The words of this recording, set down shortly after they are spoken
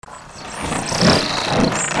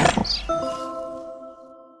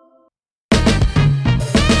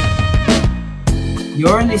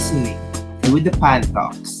You're listening to the Pan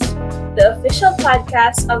Talks, the official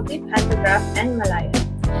podcast of the Pantograph and Malayan.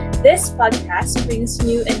 This podcast brings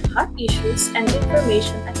new and hot issues and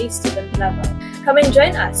information at a student level. Come and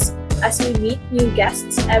join us as we meet new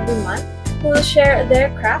guests every month who will share their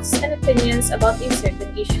crafts and opinions about a certain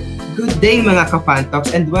issue. Good day mga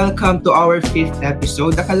kapantoks and welcome to our 5th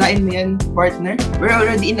episode. Akalain mo yan, partner? We're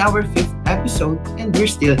already in our 5th episode and we're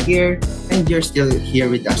still here and you're still here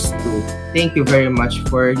with us too. Thank you very much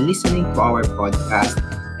for listening to our podcast.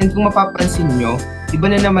 And kung mapapansin nyo, iba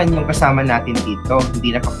na naman yung kasama natin dito.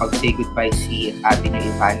 Hindi nakapag-say goodbye si ating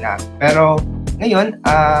Ivana. Pero ngayon,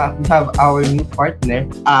 we have our new partner.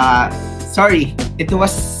 Sorry, it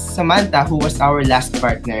was Samantha who was our last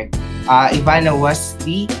partner. Ivana was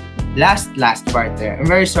the last partner. I'm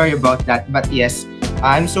very sorry about that. But yes,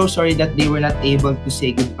 I'm so sorry that they were not able to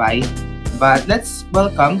say goodbye. But let's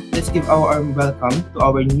give our welcome to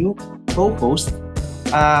our new co-host,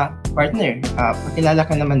 partner. Pakilala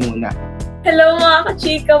ka naman muna. Hello mga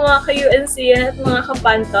ka-chika, mga ka-UNC at mga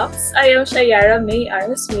ka-pantoks. I am Shiara May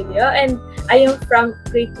Arrosmilio and I am from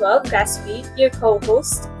grade 12 Class B, your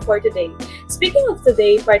co-host for today. Speaking of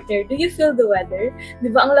today, partner, do you feel the weather? Di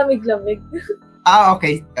ba ang lamig-lamig?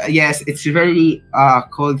 Okay. Yes, it's very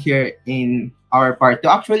cold here in our part.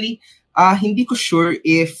 Actually, hindi ko sure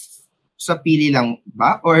if sa pili lang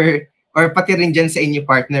ba or pati rin dyan sa inyo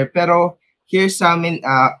partner. Pero here sa amin,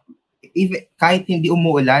 kahit hindi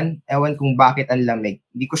umuulan, ewan kung bakit ang lamig.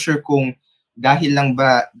 Hindi ko sure kung dahil lang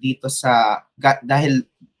ba dito sa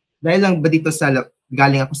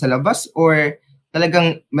galing ako sa labas or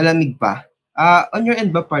talagang malamig pa. On your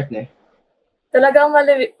end ba, partner? Talagang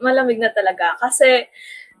malamig na talaga. Kasi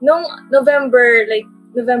nung November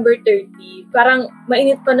 30, parang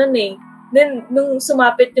mainit pa nun eh. Then, nung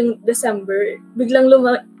sumapit yung December, biglang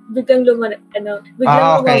lumamig.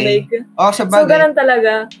 Sa bagay. So, ganun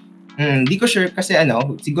talaga. Hindi ko sure kasi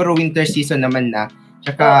siguro winter season naman na.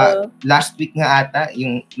 Tsaka last week nga ata,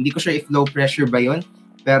 hindi ko sure if low pressure ba yun,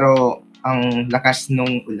 pero ang lakas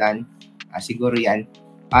nung ulan, siguro yan.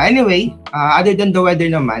 Anyway, other than the weather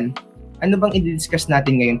naman, ano bang i-discuss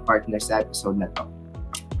natin ngayon, partner, sa episode na to?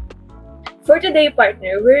 For today,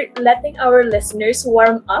 partner, we're letting our listeners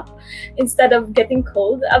warm up instead of getting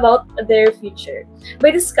cold about their future by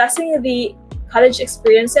discussing the college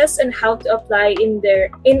experiences and how to apply in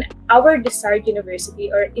our desired university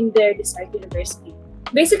or in their desired university.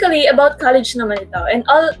 Basically, about college naman ito and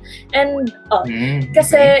all.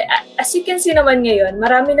 Kasi as you can see naman ngayon,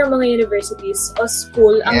 marami ng mga universities o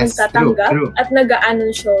school ang nagtatanggap at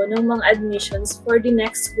nag-a-anunsyo ng mga admissions for the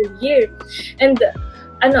next school year. And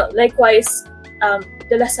likewise,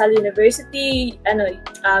 De La Salle University,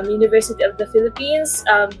 University of the Philippines,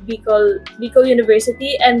 Bicol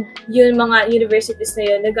University, and yung mga universities na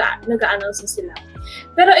yun, nag-a-announce sila.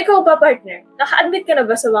 Pero ikaw ba, partner? Naka-admit ka na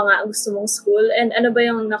ba sa mga gusto mong school? And ano ba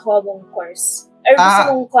yung nakuha mong course? Or gusto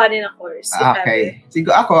mong kunin na course? Okay.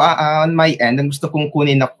 Siguro ako, on my end, ang gusto kong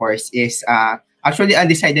kunin na course is actually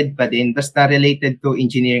undecided pa din, basta related to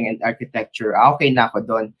engineering and architecture. Okay na ako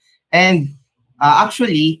doon. And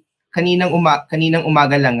actually, kaninang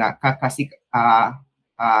umaga lang kasi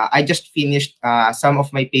I just finished some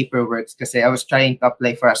of my paperwork kasi I was trying to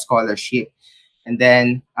apply for a scholarship. And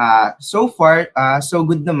then so far so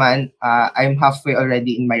good naman. I'm halfway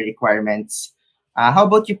already in my requirements. How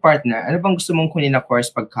about you, partner? Ano bang gusto mong kunin na course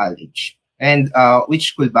pag college? And which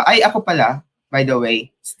school ba? Ay, ako pala, by the way,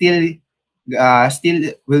 still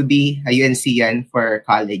will be a UNC yan for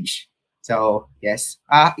college. So, yes.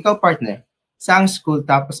 Ikaw, partner, saang school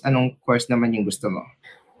tapos anong course naman yung gusto mo?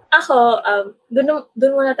 Ako, doon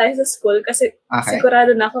muna tayo sa school kasi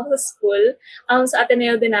sigurado na ako sa school. Sa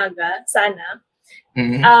Ateneo de Naga, sana.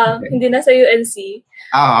 Hindi na sa UNC.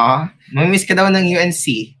 Mamimiss ka daw ng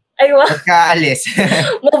UNC. Ay, wow. Ba't ka alis?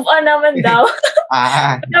 Move on naman daw.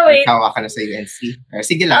 Wait. Tawa ka na sa UNC.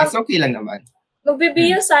 Sige lang, it's okay lang naman.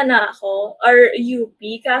 Magbibiyo sana ako or UP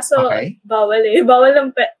kaso bawal eh.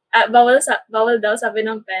 Bawal daw sabi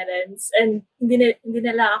ng parents and hindi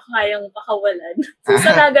nila ako kayang pakawalan. So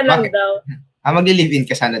sanagan lang daw. Magli-live-in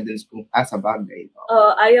ka sana dun sa bagay.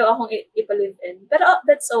 Ayaw akong ipalive-in. Pero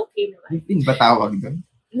that's okay naman. Live-in ba tawag dun?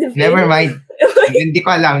 Never mind. Hindi ko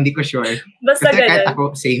alam, hindi ko sure. Basta ganun. Kahit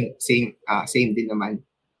ako, same din naman.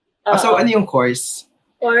 So, ano yung course?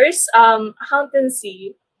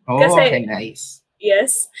 Accountancy. Kasi, okay, nice.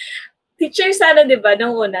 Yes. Teacher sana, di ba,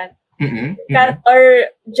 nung una. Or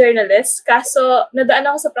journalist. Kaso, nadaan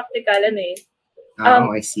ako sa praktikalan eh.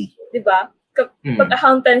 I see. Di ba? Pag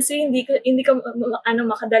accountancy, hindi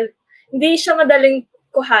siya madaling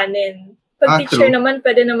kuhanin Pag teacher True. naman,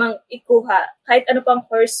 pwede namang ikuha. Kahit ano pang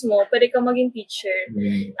course mo, pwede kang maging teacher.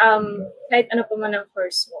 Kahit ano pa man ang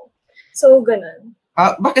course mo. So, ganun.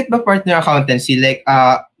 Bakit ba partner accountancy? Like,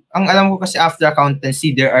 ang alam ko kasi after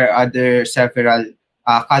accountancy, there are other several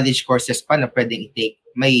college courses pa na pwedeng i-take.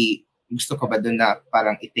 May gusto ko ba doon na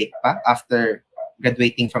parang i-take pa after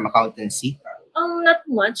graduating from accountancy? Not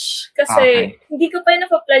much. Kasi hindi ko pa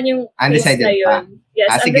na-plan yung phase na yun.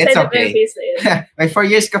 Yes, sige, it's okay. Phase na yun. May 4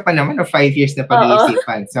 years ka pa naman o 5 years na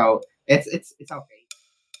pag-iisipan. So, it's okay.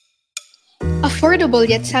 Affordable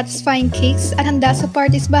yet satisfying cakes at handa sa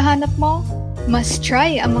parties ba hanap mo? Must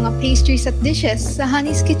try ang mga pastries at dishes sa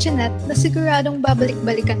Honey's Kitchenette na siguradong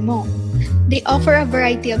babalik-balikan mo. They offer a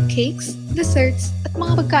variety of cakes, desserts, at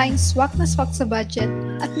mga pagkaing swak na swak sa budget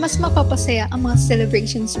at mas mapapasaya ang mga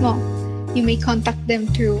celebrations mo. You may contact them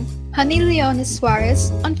through Honey Leones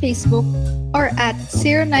Suarez on Facebook or at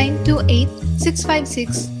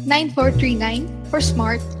 0928-656-9439 for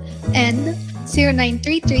Smart and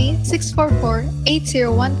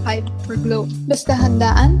 0933-644-8015 for Globe. Basta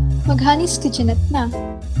handaan, mag-Honey's Kitchenette na.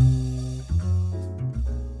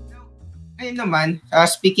 Ayun naman,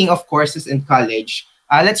 speaking of courses in college,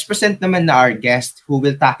 let's present naman na our guest who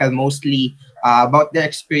will tackle mostly about their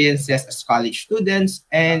experiences as college students,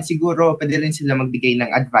 and siguro pwede rin sila magbigay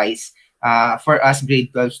ng advice for us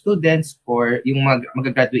grade 12 students or yung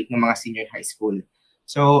mag-graduate ng mga senior high school.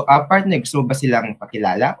 So, partner, gusto mo ba silang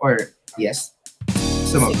pakilala or yes?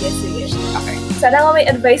 Sige. Okay. Sana nga may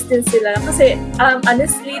advice din sila kasi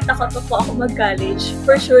honestly, takot po ako mag-college.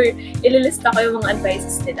 For sure, ililista ko yung mga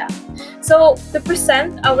advices nila. So, to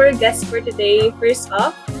present our guest for today, first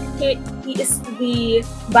off, he is the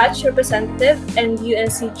batch representative and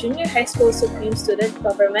UNC Junior High School Supreme Student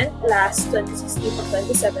Government last 2016 to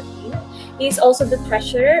 2017. He is also the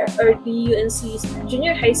treasurer of the UNC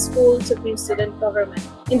Junior High School Supreme Student Government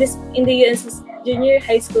in the UNC Junior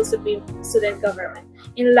High School Supreme Student Government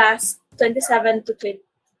in last 2017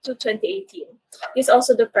 to 2018. He is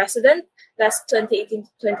also the president last 2018 to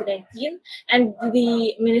 2019 and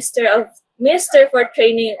the Minister for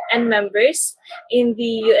Training and Members in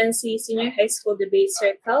the UNC Senior High School Debate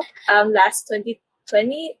Circle last 2020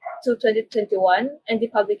 to 2021 and the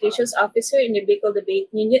Publications Officer in the Bicol Debate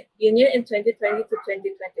Union in 2020 to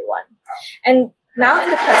 2021. And now in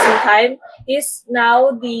the present time, he is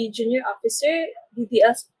now the Junior Officer in the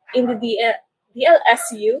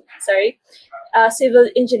DLSU, Civil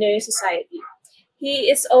Engineering Society. He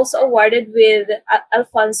is also awarded with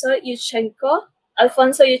Alfonso Yuchenko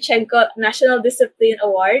National Discipline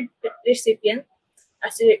Award recipient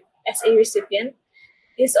as a recipient.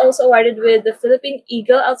 He is also awarded with the Philippine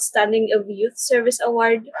Eagle Outstanding of Youth Service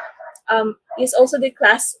Award. He is also the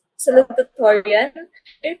class salutatorian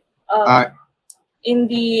in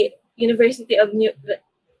the University of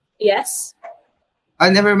Yes.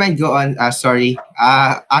 Never mind, go on. Sorry.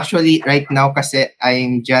 Actually, right now kasi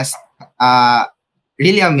I'm just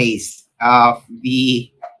really amazed of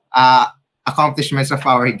the accomplishments of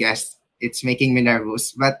our guest. It's making me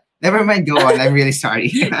nervous, but never mind, go on. I'm really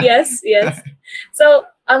sorry. Yes. So,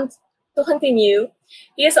 to continue,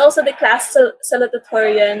 he is also the class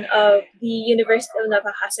salutatorian of the University of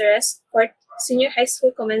Navacaceres for Senior High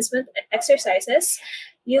School Commencement Exercises.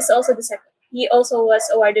 He is also He also was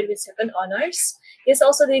awarded with second honors. He is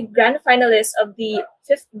also the grand finalist of the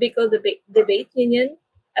 5th Bicol Debate Union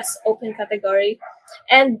as open category,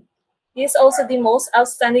 and he is also the most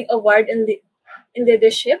outstanding award in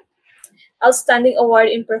leadership, outstanding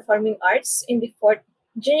award in performing arts in the 4th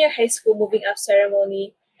Junior High School Moving Up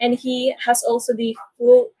Ceremony, and he has also the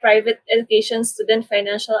full Private Education Student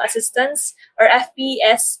Financial Assistance or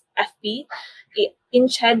FPSFP in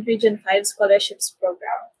CHED Region 5 Scholarships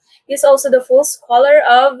Program. He is also the full scholar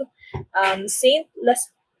of Saint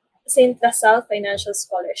LaSalle Financial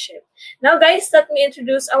Scholarship. Now guys, let me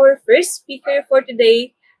introduce our first speaker for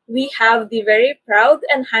today. We have the very proud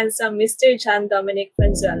and handsome Mr. John Dominic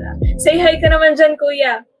Franzuela. Say hi ka naman dyan,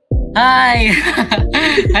 Kuya. Hi!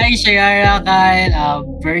 Hi, Shiara, Kyle,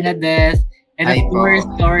 Bernadette, and of course,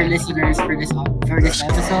 to our listeners for this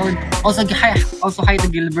episode. Also hi to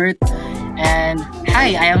Gilbert. And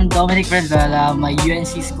hi, I am Dominic Franzuela. My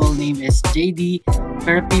UNC school name is JD,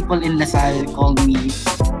 pero people in LaSalle call me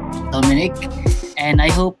Dominic. And I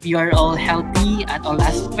hope you are all healthy at all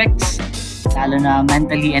aspects, lalo na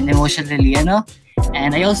mentally and emotionally,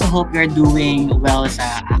 And I also hope you're doing well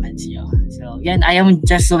sa akans nyo. So, yan, I am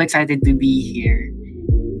just so excited to be here.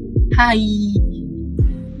 Hi!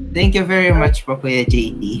 Thank you very much po, Kuya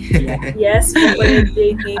JT. Yes, Kuya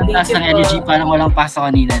JT. Ang taas ng energy, parang walang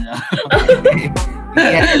pasok kanina, no?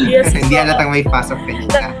 Yes, hindi alatang may pasok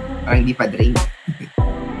kanina. Or hindi pa drain.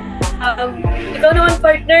 Ikaw naman,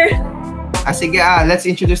 partner. Sige, let's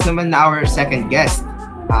introduce naman na our second guest.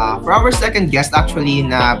 For our second guest, actually,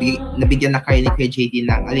 nabigyan na kayo ni Kuya JD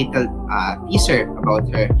ng a little teaser about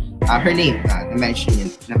her. Her name,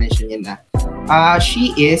 na-mention niya na.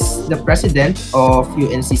 She is the president of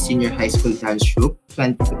UNC Senior High School Dance Group,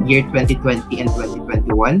 year 2020 and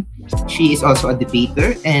 2021. She is also a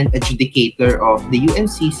debater and adjudicator of the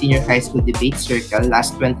UNC Senior High School Debate Circle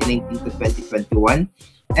last 2019 to 2021.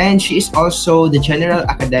 And she is also the General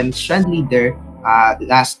Academic Strand Leader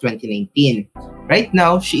last 2019. Right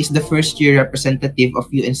now, she is the first-year representative of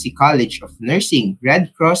UNC College of Nursing,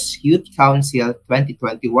 Red Cross Youth Council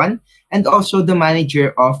 2021, and also the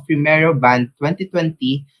manager of Primero Band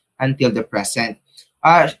 2020 until the present.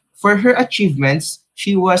 For her achievements,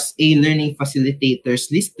 she was a learning facilitators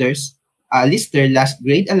lister last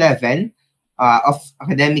grade 11 of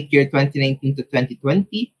academic year 2019 to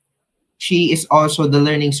 2020. She is also the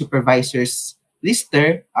learning supervisors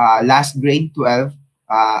lister last grade 12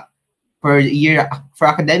 for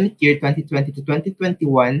academic year 2020 to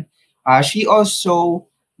 2021. She also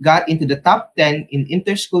got into the top 10 in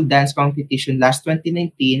inter-school dance competition last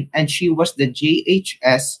 2019, and she was the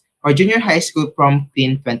JHS or Junior High School Prom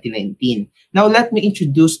Queen 2019. Now let me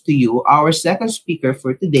introduce to you our second speaker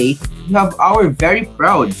for today. We have our very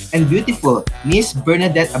proud and beautiful Miss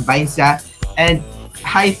Bernadette Abainza. And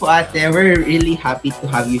hi po ate, we're really happy to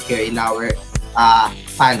have you here in our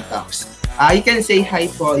fan talks. You can say hi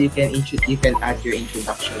po, you can add your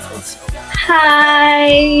introductions also.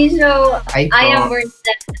 Hi! So, Hi po. I am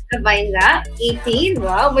Badette, 18,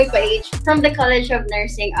 wow, may pa-age, from the College of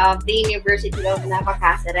Nursing of the University of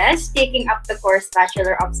Navacáceres, taking up the course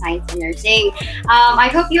Bachelor of Science in Nursing. I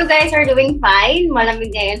hope you guys are doing fine.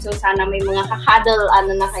 Malamig ngayon, so sana may mga kakadal,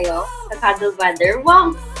 na kayo? Kakadal weather.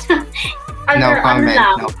 Wow! No comment.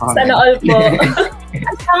 Sana all po.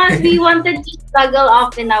 As long as we wanted to struggle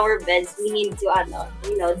off in our beds, we need to,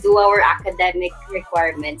 do our academic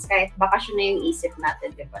requirements. Kahit bakasyon na yung isip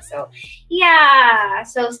natin, diba? So, yeah.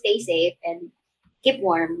 So, stay safe and keep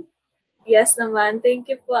warm. Yes naman. Thank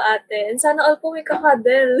you po, ate. And sana all po may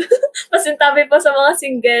kakadel. Pasintabi po sa mga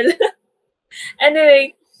single.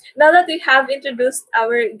 Anyway, now that we have introduced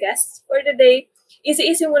our guests for the day,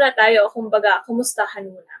 easy-easy muna tayo. Kumbaga,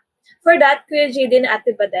 kumustahan muna. For that, Kuya JD and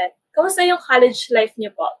Ate Badette, kamusta yung college life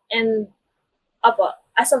niyo po? And,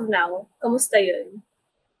 as of now, kamusta yun?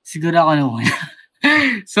 Siguro ako naman.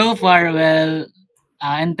 So far, well,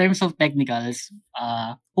 in terms of technicals,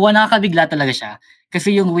 nakakabigla talaga siya.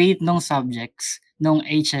 Kasi yung weight ng subjects ng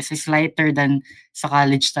HS is lighter than sa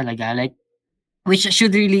college talaga. Like, which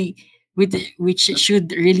should really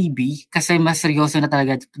be kasi mas seryoso na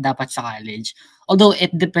talaga dapat sa college. Although, it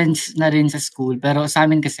depends na rin sa school. Pero sa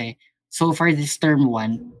amin kasi, so for this term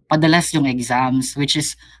 1, padalas yung exams, which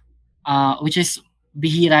is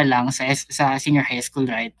bihira lang sa senior high school,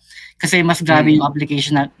 right? Kasi mas grabe yung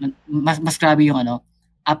application mas grabe yung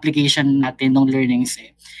application natin ng learnings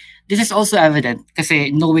eh. This is also evident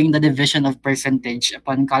kasi knowing the division of percentage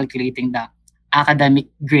upon calculating the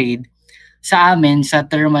academic grade, sa amin, sa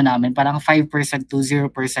term namin, parang 5% to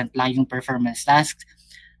 0% lang yung performance task.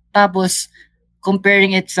 Tapos,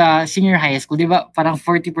 comparing it sa senior high school, di ba, parang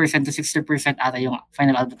 40% to 60% ata yung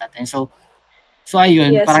final output natin. So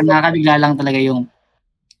ayun, yes, parang nakakabigla lang talaga yung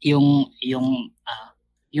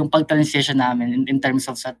pag-transition namin in terms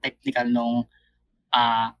of sa technical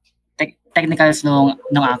technicals nung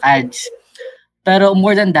ACADS. Pero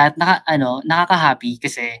more than that, nakaka-happy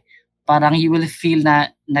kasi parang you will feel na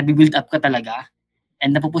nabibuild up ka talaga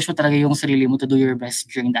and napupush mo talaga yung sarili mo to do your best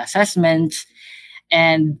during the assessments.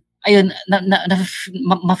 And ayun,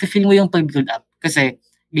 mafe-feel mo yung pag-build up. Kasi,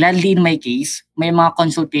 gladly in my case, may mga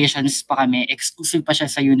consultations pa kami, exclusive pa siya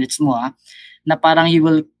sa units mo na parang you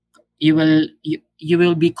will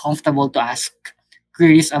be comfortable to ask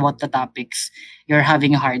queries about the topics you're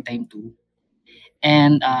having a hard time to.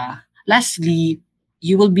 And lastly,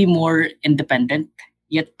 you will be more independent,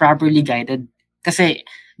 yet properly guided. Kasi,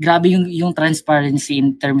 grabe yung transparency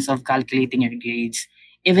in terms of calculating your grades.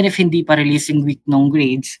 Even if hindi pa releasing week ng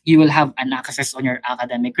grades, you will have an access on your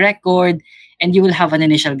academic record and you will have an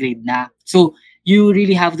initial grade na. So, you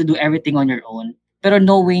really have to do everything on your own. Pero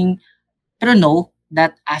know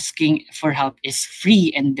that asking for help is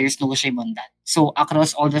free and there's no shame on that. So,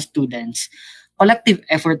 across all the students, collective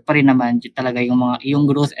effort pa rin naman talaga yung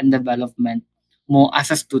growth and development mo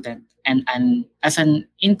as a student and as an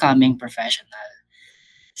incoming professional.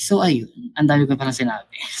 So ayun, ang dami ko parang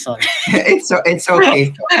sinabi. Sorry. It's okay.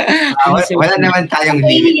 Wala naman tayong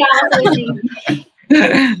limit.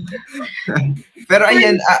 Pero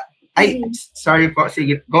ayun, sorry po.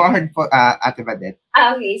 Sige, go ahead po, Ate Badette.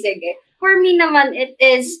 Okay, sige. For me naman, it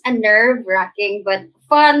is a nerve-wracking but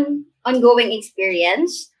fun, ongoing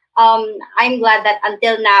experience. I'm glad that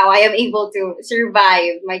until now, I am able to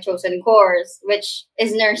survive my chosen course, which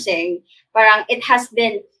is nursing. Parang it has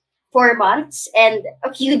been 4 months and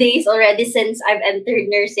a few days already since I've entered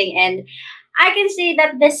nursing, and I can say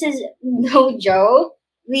that this is no joke.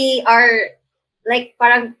 We are like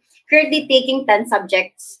parang currently taking 10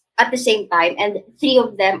 subjects at the same time, and three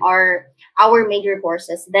of them are our major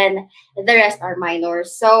courses. Then the rest are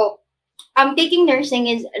minors. So taking nursing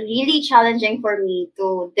is really challenging for me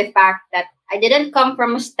to the fact that I didn't come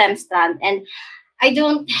from a STEM strand, and I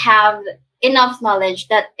don't have enough knowledge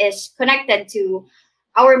that is connected to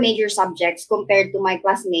our major subjects compared to my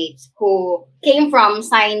classmates who came from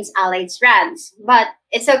science allied strands. But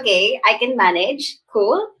it's okay. I can manage.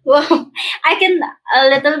 Cool. Well, I can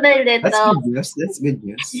a little by That's little good news. That's good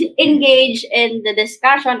news. engage in the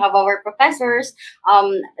discussion of our professors.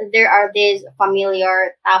 There are these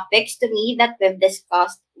familiar topics to me that we've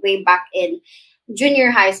discussed way back in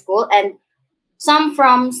junior high school, and some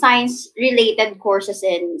from science related courses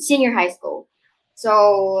in senior high school.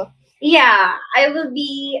 So yeah, I will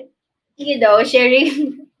be,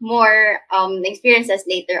 sharing more experiences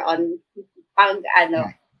later on. Pag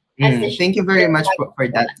ano, as the Thank you very much for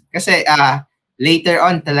that. Kasi later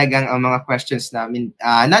on talagang ang mga questions namin,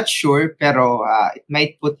 not sure, pero it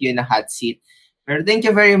might put you in a hot seat. Pero thank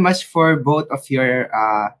you very much for both of your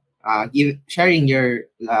sharing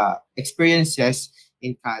your experiences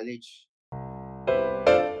in college.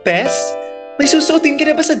 Tess, may susuotin ka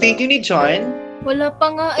na ba sa date yun ni John? Wala pa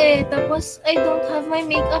nga eh. Tapos, I don't have my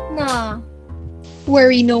makeup na.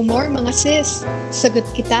 Worry no more mga sis. Sagot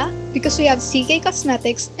kita because we have CK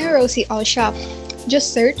Cosmetics and Rosie All Shop.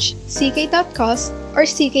 Just search ck.cos or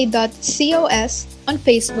ck.cos on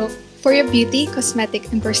Facebook for your beauty, cosmetic,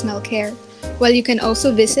 and personal care. While you can also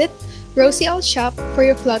visit Rosie All Shop for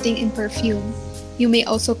your clothing and perfume. You may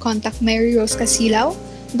also contact Mary Rose Casilaw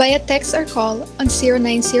via text or call on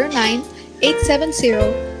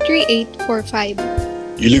 0909-870-3845.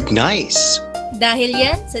 You look nice. Dahil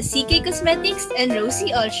yan sa CK Cosmetics and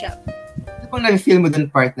Rosie All Shop. Ano pang na-feel mo dun,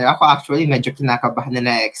 partner? Ako actually medyo kinakabahan na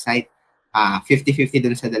na-excite. 50-50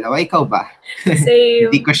 dun sa dalawa. Ikaw ba? Same.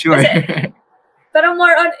 Hindi ko sure. Pero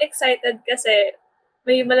more on excited kasi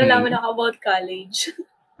may malalaman ako about college.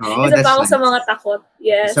 Oh, Isa that's pa ako nice. sa mga takot.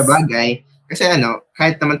 Yes. Sa bagay. Kasi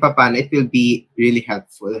kahit naman paano, it will be really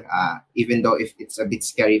helpful. Even though if it's a bit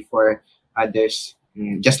scary for others,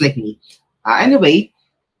 just like me. Anyway,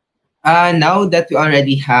 now that we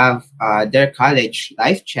already have their college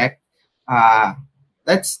life check,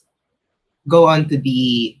 let's go on to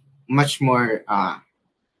the much more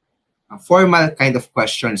formal kind of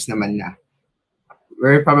questions naman na.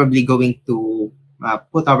 We're probably going to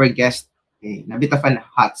put our guest in a bit of a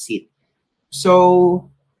hot seat. So,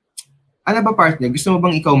 ano ba, partner? Gusto mo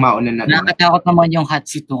bang ikaw mauna na? Nakatakot naman yung hot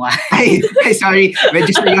seat mo nga. Ay, sorry.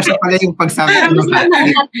 Medyo seryoso pala yung pagsabi ko ng hot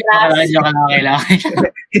seat. Medyo kailangan.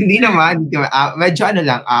 Hindi naman. Medyo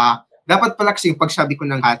lang. Dapat pala kasi yung pagsabi ko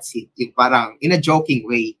ng hot seat, yung parang in a joking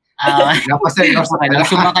way. Napaseryoso Okay lang. pala.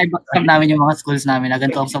 Sumakay back namin yung mga schools namin na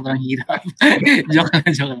ganito ang sobrang hirap. Joke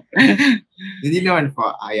lang. Hindi naman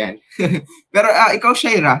po. Ayan. Pero ikaw,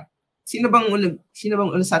 Shiara, sino bang una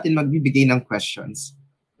sa atin magbibigay ng questions?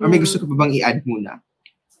 Or may gusto ka pa bang i-add muna?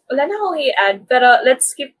 Wala na akong i-add, pero let's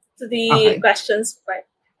skip to the questions part.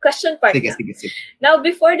 Question part Sige. Now,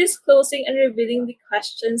 before disclosing and revealing the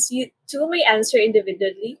questions, you two may answer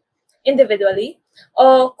individually,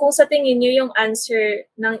 o kung sa tingin nyo yung answer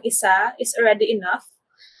ng isa is already enough,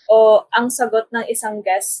 o ang sagot ng isang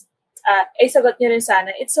guest, ay sagot nyo rin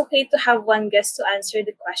sana, it's okay to have one guest to answer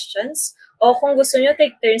the questions, o kung gusto nyo,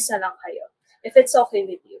 take turns na lang kayo, if it's okay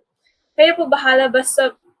with you. Kaya po bahala,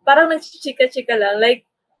 basta parang nagchichika-chika lang, like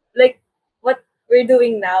what we're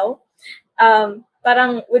doing now,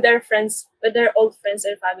 parang with our old friends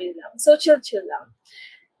and family lang. So chill lang.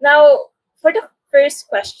 Now, for the first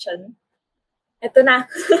question, eto na.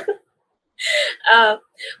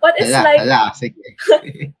 What is like... Sige.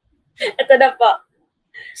 Eto na po.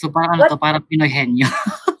 So parang parang Pinoy henyo.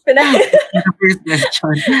 First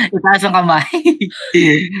question. Itaas ang kamay.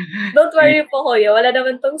 Don't worry po, Kuya. Wala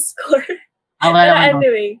naman tong score. Wala naman.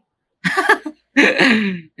 Anyway.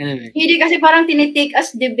 Hindi kasi parang tinitake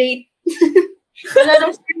as debate. Wala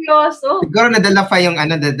nang seryoso. Siguro nadala pa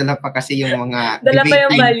kasi yung mga Dala pa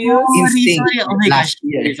yung values. instinct last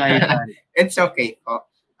year. Sorry. It's okay po.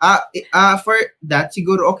 For that,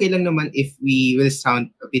 siguro okay lang naman if we will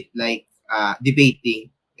sound a bit like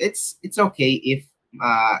debating. It's okay if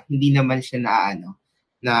hindi naman siya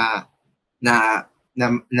na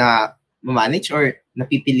manage or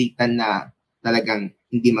napipilitan na talagang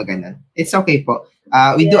hindi maganon. It's okay po.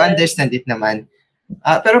 We do understand it naman.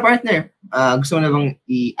 Pero partner, gusto mo na bang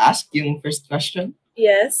i-ask yung first question?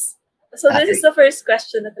 Yes. So this is the first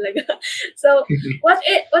question na talaga. So what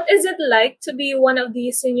is it like to be one of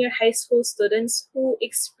the senior high school students who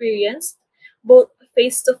experienced both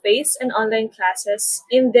face-to-face and online classes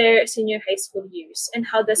in their senior high school years? And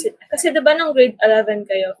how does it, kasi diba nung grade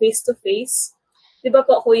 11 kayo, face-to-face, diba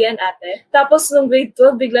po Kuya and Ate? Tapos nung grade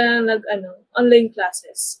 12, bigla na online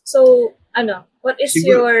classes. So, what is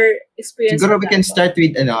your experience? Siguro we can start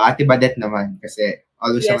with Ate Badette naman kasi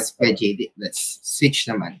always naman si JD. Let's switch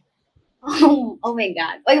naman. Oh my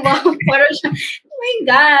God. Ay, wow. Parang siya. Oh my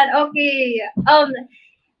God. Okay.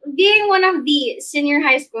 Being one of the senior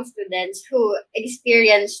high school students who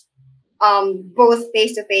experienced both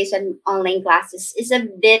face-to-face and online classes is a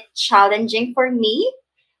bit challenging for me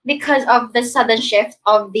because of the sudden shift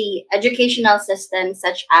of the educational system,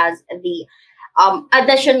 such as the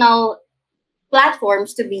additional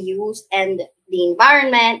platforms to be used and the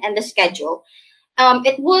environment and the schedule.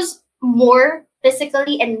 It was more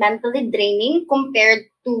physically and mentally draining compared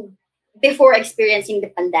to before experiencing the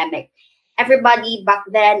pandemic. Everybody back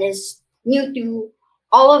then is new to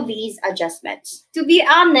all of these adjustments. To be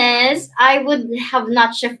honest, I would have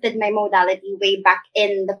not shifted my modality way back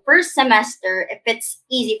in the first semester if it's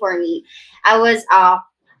easy for me. I was a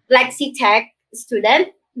Flexi Tech student,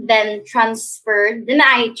 then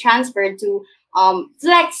I transferred to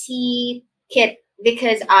Flexi Kit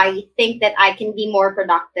because I think that I can be more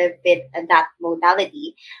productive with that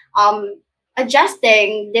modality.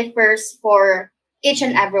 Adjusting differs for each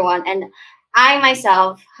and everyone, and I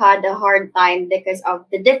myself had a hard time because of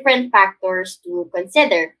the different factors to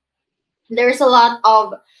consider. There's a lot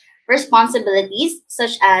of responsibilities,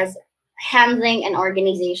 such as handling an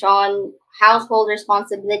organization, household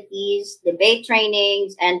responsibilities, debate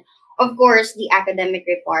trainings, and of course, the academic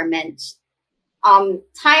requirements.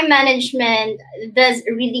 Time management does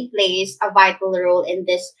really plays a vital role in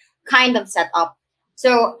this kind of setup.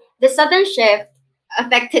 So the sudden shift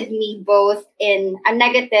affected me both in a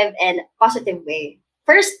negative and positive way.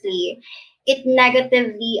 Firstly, it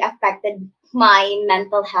negatively affected my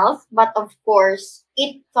mental health, but of course,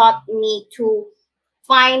 it taught me to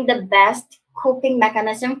find the best coping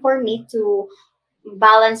mechanism for me to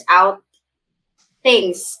balance out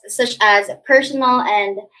things such as personal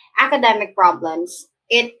and academic problems.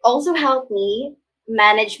 It also helped me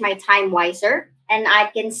manage my time wiser, and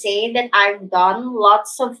I can say that I've done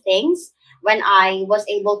lots of things when I was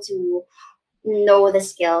able to know the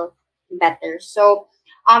skill better. So,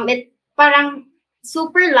 it parang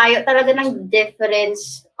super layo talaga ng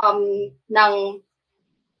difference ng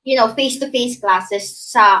face-to-face classes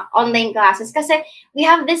sa online classes kasi we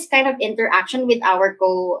have this kind of interaction with our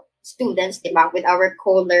co-students, diba? With our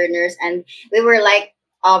co-learners, and we were like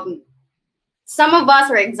some of us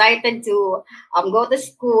were excited to go to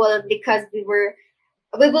school because we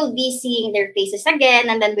will be seeing their faces again,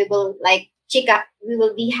 and then we will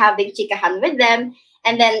be having chikahan with them,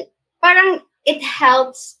 and then parang it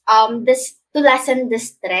helps this to lessen the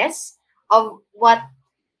stress of what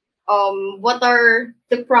are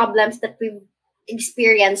the problems that we've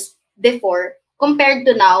experienced before compared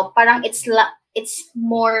to now. Parang it's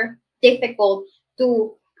more difficult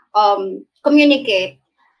to communicate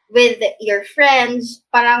with your friends.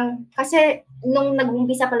 Parang kasi nung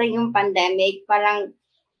nag-umpisa pa lang yung pandemic, parang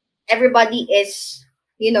everybody is,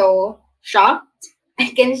 shocked,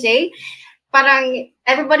 I can say. Parang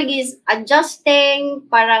everybody is adjusting,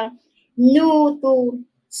 parang new to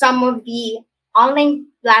some of the online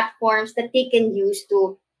platforms that they can use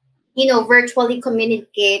to, virtually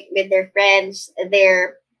communicate with their friends,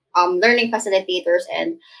 their learning facilitators,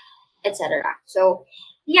 and etc. So,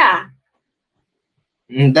 yeah.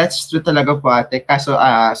 That's true talaga po, ate. Kaso,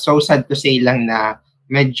 so sad to say lang na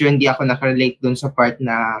medyo hindi ako nakarelate dun sa part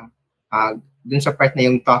na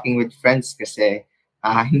yung talking with friends kasi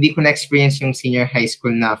hindi ko na-experience yung senior high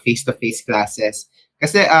school na face-to-face classes.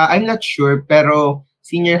 Kasi I'm not sure, pero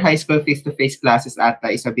senior high school face-to-face classes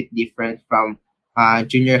ata is a bit different from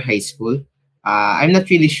junior high school. I'm not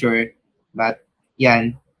really sure, but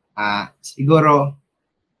yan, siguro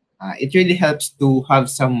it really helps to have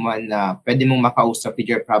someone na pwede mong makausap with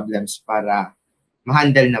your problems para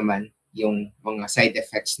ma-handle naman yung mga side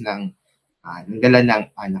effects ng dala ng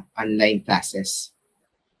online classes.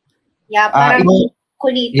 Yeah, parang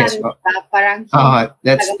kulitan, yes, parang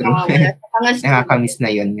that's true. Nakakamiss na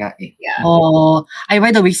yun nga eh. Yeah. Ay, by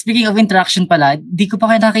the way, speaking of interaction pala, di ko pa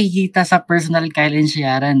kayo nakikita sa personal Kyle and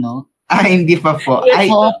Shiara, no? Hindi pa po.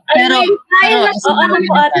 Yes, pero ano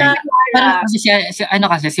po ata. Parang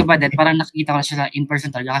kasi si Badette, parang nakikita ko siya in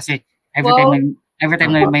person talaga kasi every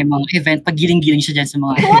time na may mga event, pagiling-giling siya dyan sa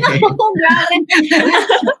mga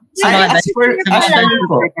sa mga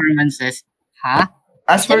performances. Ha?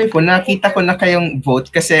 As for me po, nakita ko na kayong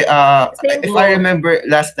vote kasi if I remember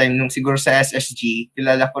last time, nung siguro sa SSG,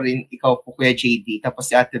 kilala ko rin ikaw po, Kuya JD,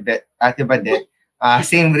 tapos si Ate Badette.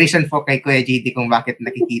 Same reason po kay Kuya JD kung bakit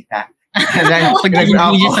nakikita.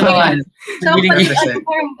 Pagiling-giling sa mga. So,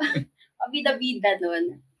 bida-bida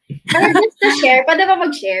nun. Pero just to share, pwede ba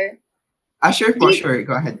mag-share? Sure po, sure.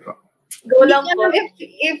 Go ahead po. Go lang po.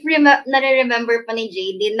 If nare-remember pa ni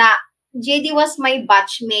JD, na JD was my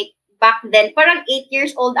batchmate back then. Parang 8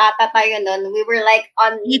 years old ata tayo nun. We were like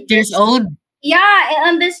on... 8 years old? Yeah,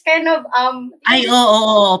 on this kind of...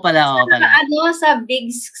 pala. Sa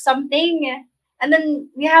big something. And then,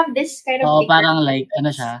 we have this kind of... parang like,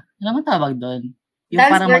 siya? Ano man tawag doon? Yung dance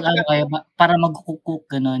parang mag-ano kayo, para mag-cook,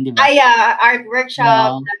 gano'n, di ba? Art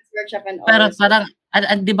workshop, dance workshop, and all. Pero parang,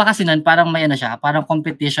 di ba kasi nun, parang may siya, parang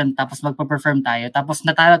competition, tapos magpa-perform tayo, tapos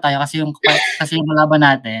natalo tayo kasi yung laban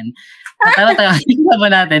natin.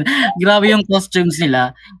 Grabe yung costumes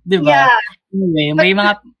nila, di ba? Yeah. Anyway,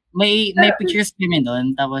 may pictures kami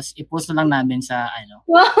doon, tapos i-post lang namin sa,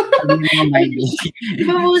 My Day.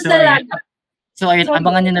 Ipamusta lang. So, ayun,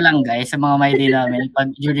 abangan nyo na lang, guys, sa mga My Day namin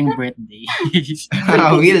during birthday.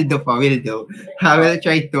 Will do.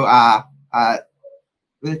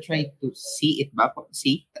 We'll try to see it ba?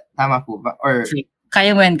 See? Tama po ba? Or...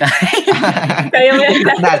 Kaya mo yan ka.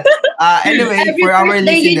 Anyway, for our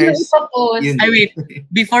listeners... wait.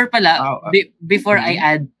 Before pala, before Mm-hmm.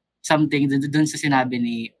 I add something dun sa sinabi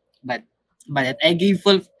ni Badette, I gave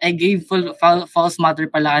full false matter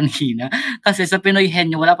pala kanina. Kasi sa Pinoy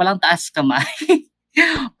henyo, wala palang taas kamay.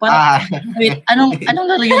 Wait, anong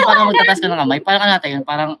laro yung parang magtataas ka ng kamay? Parang ano yun?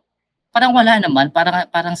 Parang wala naman.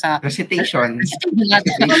 Parang sa... Recitation.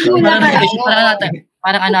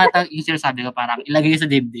 Parang ano ata yung sinasabi ko, parang ilagay sa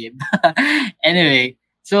dibdib. Anyway,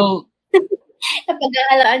 so...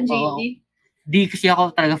 Napag-aalaan, JD. Di kasi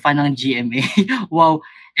ako talaga fan ng GMA. Wow.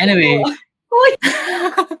 Anyway.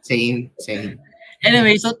 Same.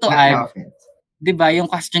 Anyway, so to add, di ba,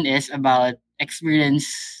 yung question is about experience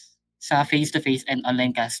sa face-to-face and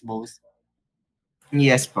online class both.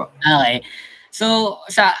 Yes po. Okay. So,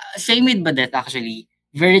 same with Badette actually,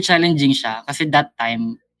 very challenging siya kasi that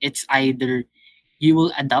time, it's either you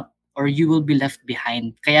will adapt or you will be left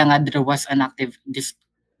behind. Kaya nga there was an active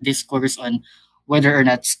discourse on whether or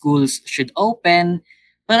not schools should open.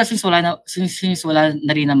 Pero since wala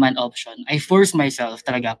na rin naman option, I forced myself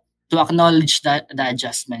talaga to acknowledge the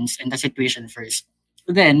adjustments and the situation first.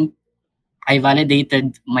 Then, I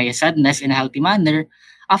validated my sadness in a healthy manner,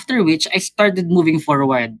 after which I started moving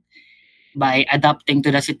forward by adapting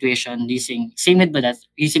to the situation using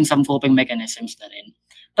some coping mechanisms na rin.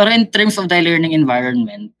 Pero in terms of the learning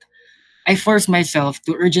environment, I forced myself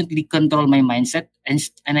to urgently control my mindset and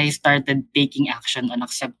I started taking action on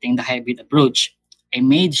accepting the hybrid approach. I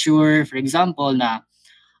made sure, for example, the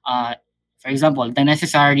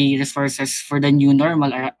necessary resources for the new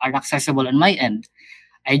normal are accessible on my end.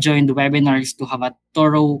 I joined webinars to have a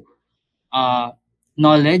thorough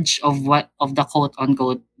knowledge of the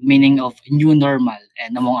quote-unquote meaning of new normal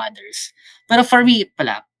and among others. Pero for me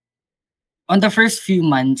pala, on the first few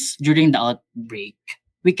months during the outbreak,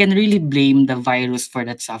 we can really blame the virus for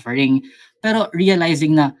that suffering. Pero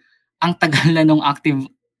realizing na ang tagal na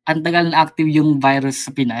active yung virus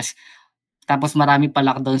sa Pinas, tapos marami pa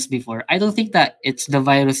lockdowns before, I don't think that it's the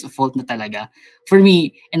virus fault na talaga. For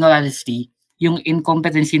me, in all honesty, yung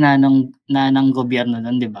incompetency na ng gobyerno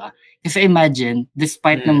nun, di ba? Kasi imagine,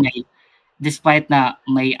 despite na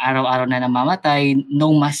may araw-araw na namamatay,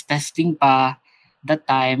 no mass testing pa that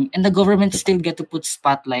time, and the government still get to put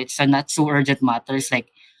spotlights sa not so urgent matters like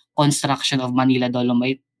construction of Manila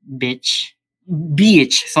Dolomite Beach.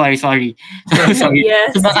 Sorry. So,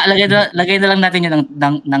 Yes. So baka lagay na lang natin yun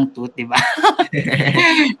ng tooth, di ba?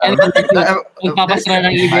 And magpapasara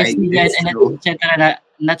ng EBS and etc. na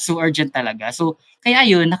not so urgent talaga. So, kaya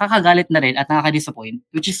yun, nakakagalit na rin at nakaka-disappoint,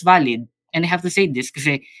 which is valid. And I have to say this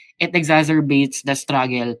kasi it exacerbates the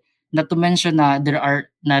struggle. Not to mention na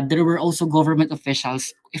there were also government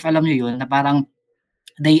officials, if alam nyo yun, na parang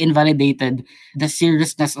they invalidated the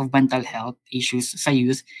seriousness of mental health issues sa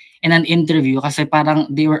youth in an interview kasi parang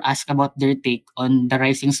they were asked about their take on the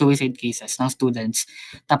rising suicide cases ng students.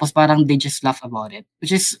 Tapos parang they just laugh about it,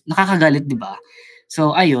 which is nakakagalit, di ba?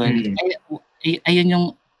 So, ayun.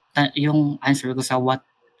 Ayun yung answer ko sa what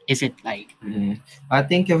is it like.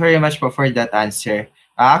 Thank you very much for that answer.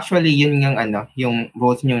 Actually, yun yung yung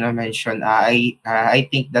both nyo na mention. I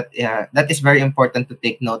think that that is very important to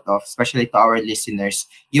take note of, especially to our listeners,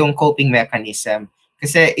 yung coping mechanism.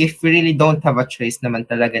 Kasi if we really don't have a choice naman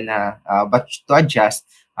talaga na but to adjust,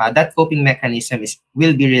 that coping mechanism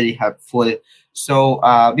will be really helpful. So,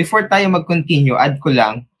 before tayo mag-continue, add ko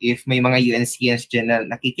lang, if may mga UNCNs dyan na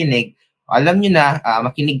nakikinig, alam nyo na,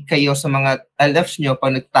 makinig kayo sa mga LFs nyo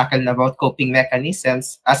pag nag-tackle na about coping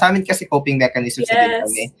mechanisms. Sa amin kasi coping mechanisms din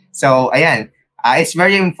kami. So, ayan. It's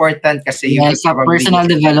very important kasi sa personal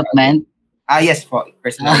development. Yes po.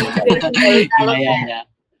 Personal development. Yeah.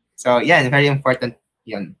 So, yan. Very important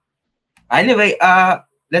yun. Anyway,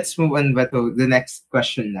 let's move on to the next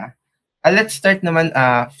question na. Let's start naman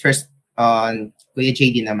first on Kuya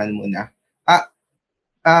JD naman muna.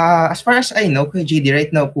 As far as I know, Kuya JD,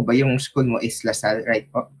 right now po ba yung school mo is Lasal, right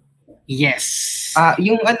po? Yes.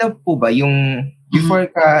 Yung po ba, yung before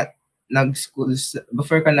ka nag-school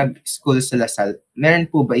sa Lasal, meron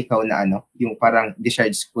po ba ikaw na yung parang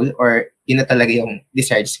desired school or yun na talaga yung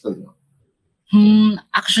desired school mo?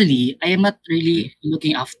 Actually, I am not really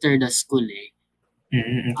looking after the school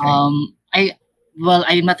Okay.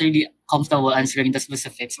 I'm not really comfortable answering the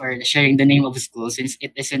specifics or sharing the name of the school since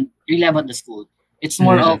it isn't really about the school. It's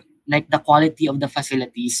more of like the quality of the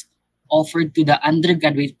facilities offered to the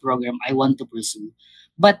undergraduate program I want to pursue.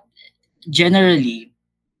 But generally,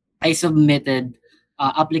 I submitted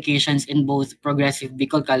applications in both progressive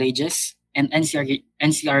Bicol colleges and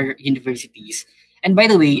NCR universities. And by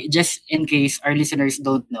the way, just in case our listeners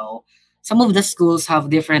don't know, some of the schools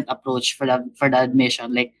have different approach for the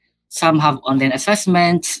admission. Like some have online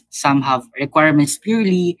assessments, some have requirements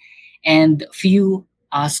purely, and few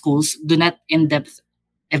schools do not in-depth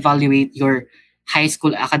evaluate your high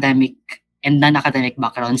school academic and non-academic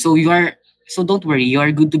background. So don't worry, you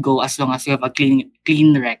are good to go as long as you have a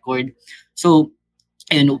clean record. So,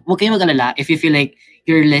 ayun, huwag kayong mag-alala if you feel like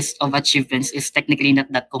your list of achievements is technically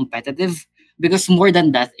not that competitive, because more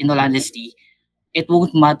than that, in all honesty, it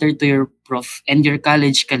won't matter to your prof and your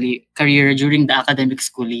college career during the academic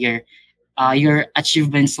school year. Your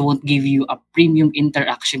achievements won't give you a premium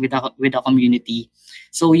interaction with the community.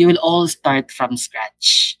 So you will all start from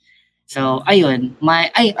scratch. So ayun,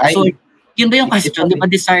 so yun ba yung question? Di ba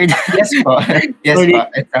desired? Yes po. Yes po.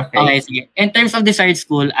 It's okay. Okay, sige. In terms of desired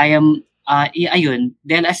school, I am ayun,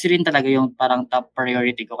 DLS rin talaga yung parang top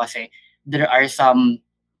priority ko kasi there are some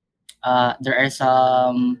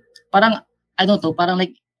parang parang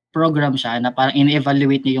like program siya na parang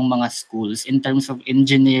in-evaluate niya yung mga schools in terms of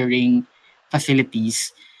engineering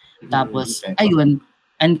facilities. Tapos, ayun,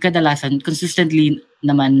 and kadalasan, consistently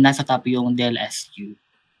naman nasa top yung DLSU.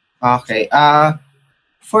 Okay.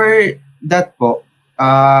 For that po,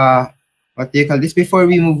 what do you call this? Before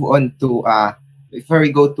we move on to, before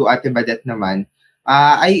we go to Ate Badette naman,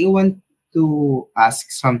 I want to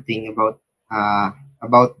ask something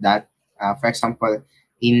about that. For example,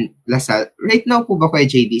 in Lasal, right now po ba Kuya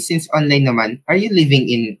JD, since online naman, are you living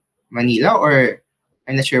in Manila or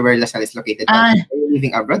I'm not sure where Lasal is located. Are you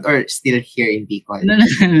living abroad or still here in Bicol?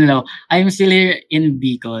 No. I'm still here in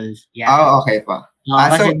Bicol. Yeah. Oh, okay po.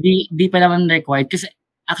 Kasi di pa naman required. Kasi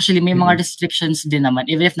actually may mga restrictions din naman.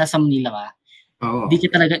 Even if nasa Manila ka,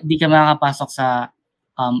 di ka makakapasok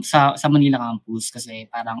sa Manila campus kasi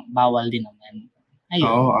parang bawal din naman. Ayun.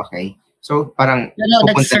 Oh, okay. So, parang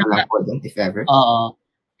pupunta na lang po doon, if ever? Oo.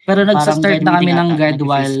 Pero nagsa-start na kami ng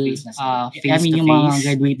gradual face-to-face. Yung mga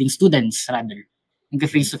graduating students, rather.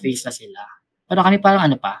 Nag-face-to-face na sila. Pero kami parang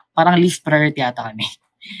parang least priority ata kami.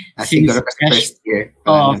 Siguro kasi first year.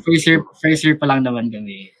 First year pa lang naman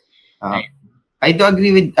kami. I do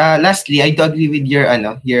agree with, lastly, I do agree with your,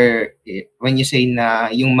 when you say na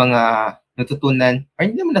yung mga natutunan, or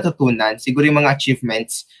hindi naman natutunan, siguro yung mga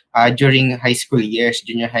achievements during high school years,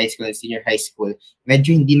 junior high school and senior high school,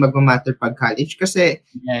 medyo hindi magmamatter pag college kasi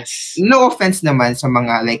no offense naman sa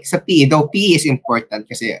mga like sa PE, though PE is important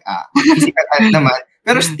kasi physical health naman,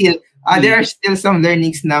 pero still, there are still some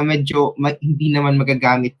learnings na medyo hindi naman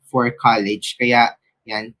magagamit for college. Kaya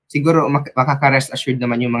yan, siguro makaka-rest assured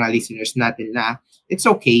naman yung mga listeners natin na it's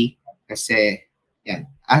okay kasi yan,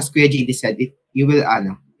 as Kuya JD said, you will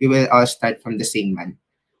all start from the same man.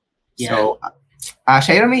 Yeah. So,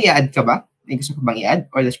 Shiara, may i-add ka ba? May gusto ka bang i-add?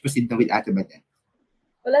 Or let's proceed na with Ate Badette?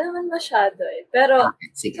 Wala naman masyado Pero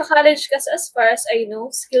sa college kasi as far as I know,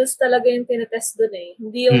 skills talaga yung tinetest dun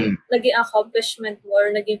Hindi yung naging accomplishment mo or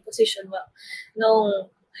naging position mo. Nung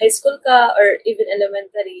high school ka or even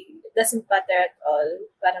elementary, it doesn't matter at all.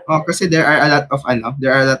 Parang kasi there are a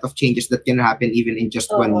lot of changes that can happen even in just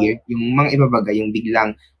 1 year. Yung mga iba bagay, yung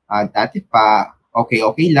biglang dati pa,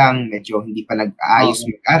 okay lang, medyo hindi pa nag-aayos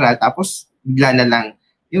mag-aral, tapos bigla na lang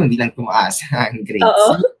yung hindi lang tumaas ang grades.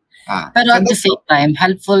 Oo. Pero at the same time,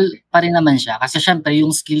 helpful pa rin naman siya. Kasi syempre,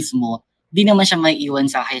 yung skills mo, di naman siya maiiwan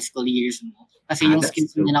sa high school years mo. Kasi yung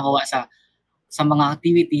skills mo na nakuha sa mga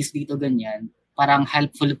activities dito ganyan, parang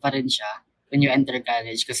helpful pa rin siya when you enter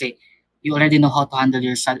college. Kasi you already know how to handle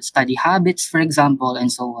your study habits, for example, and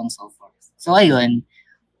so on and so forth. So ayun,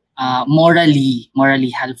 morally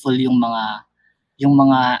helpful yung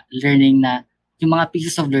mga learning na yung mga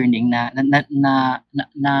pieces of learning na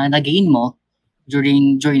gain mo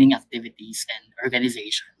during joining activities and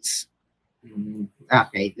organizations.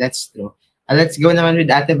 Okay, that's true. Let's go naman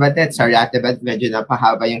with Ate Badette. Sorry, Ate Badette, medyo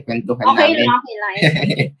napahaba yung kwentuhan namin. Okay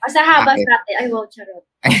lang. Basta haba sa atin. Ay, wow, charot.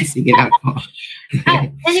 Sige lang po.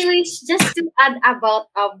 Anyways, just to add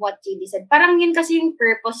about what JD said, parang yun kasi yung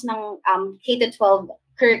purpose ng K-12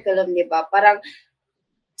 curriculum, di ba? Parang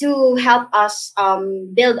to help us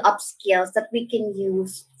build up skills that we can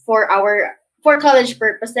use for college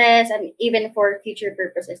purposes and even for future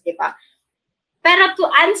purposes, di ba? Pero to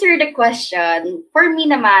answer the question, for me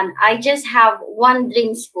naman, I just have one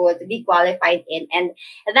dream school to be qualified in, and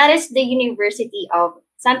that is the University of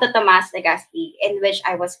Santo Tomas Legazpi, in which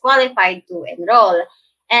I was qualified to enroll.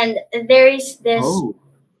 And there is this,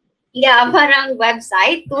 parang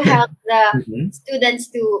website to help the students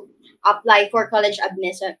to apply for college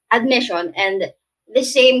admission, and the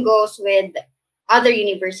same goes with other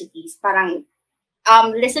universities. Parang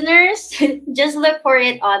listeners, just look for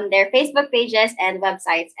it on their Facebook pages and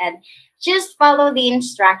websites and just follow the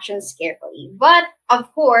instructions carefully. But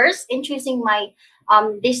of course, in choosing my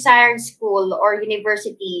desired school or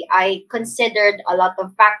university, I considered a lot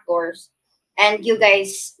of factors, and you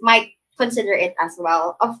guys might consider it as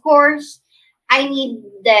well. Of course, I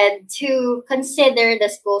needed to consider the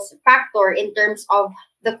school's factor in terms of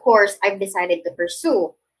the course I've decided to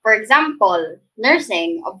pursue. For example,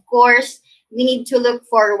 nursing. Of course, we need to look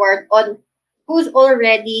forward on who's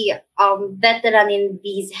already veteran in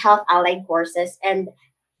these health allied courses, and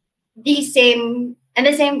the same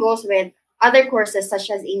goes with other courses such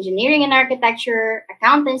as engineering and architecture,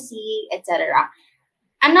 accountancy, etc.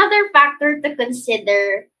 Another factor to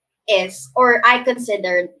consider I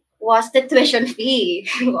considered, was the tuition fee.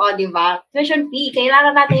 O, di ba? Tuition fee,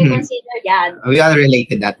 kailangan natin i-consider yan. We all relate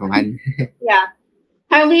to that one. Yeah.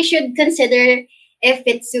 And we should consider if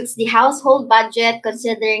it suits the household budget,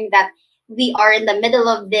 considering that we are in the middle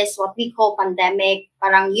of this, what we call pandemic.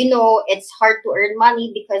 Parang, it's hard to earn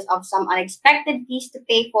money because of some unexpected fees to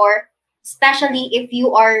pay for, especially if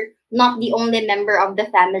you are not the only member of the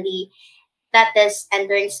family that is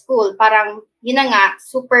entering school. Parang, yun na nga,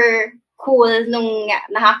 super cool nung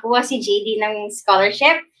nakakuha si JD ng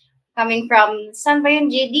scholarship coming from, saan ba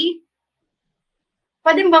yun, JD?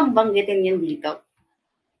 Pwede bang banggitin yun dito?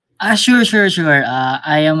 Sure.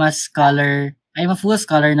 I am a scholar. I am a full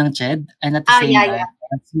scholar ng CHED, and at the same time,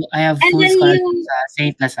 I have full scholarship sa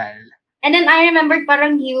St. Lasal. And then I remembered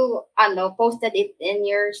parang you posted it in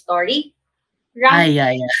your story.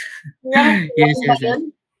 Yeah. Rank yes.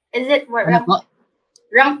 Is it what rank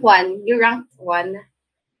 1? You ranked 1.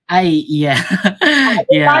 Yeah.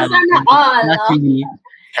 Sana all. Actually.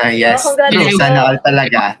 Yes. Sana all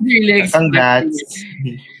talaga. Congrats.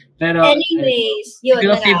 Pero, anyways, yun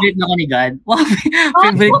na favorite na ko ni God. Wow,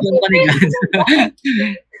 favorite ko ni God.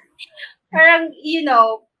 Parang, yun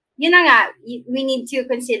na nga, we need to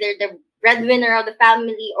consider the breadwinner of the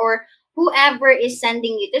family or whoever is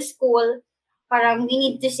sending you to school. Parang we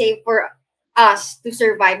need to save for us to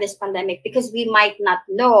survive this pandemic because we might not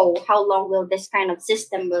know how long will this kind of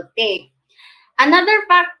system will take. Another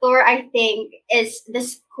factor, I think, is the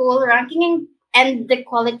school ranking and the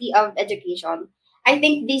quality of education. I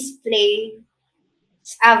think this plays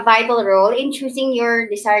a vital role in choosing your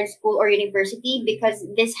desired school or university because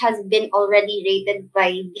this has been already rated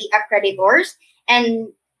by the accreditors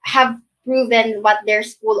and have proven what their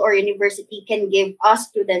school or university can give us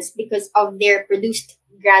students because of their produced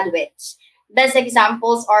graduates. Best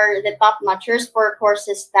examples are the top notchers for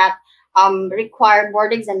courses that require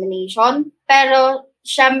board examination. Pero,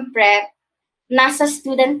 syempre, nasa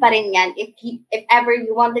student pa rin yan. If ever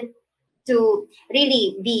you wanted to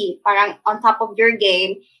really be parang on top of your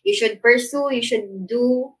game, you should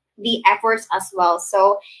do the efforts as well.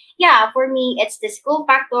 So, yeah, for me, it's the school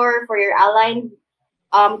factor for your aligned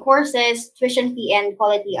courses, tuition fee, and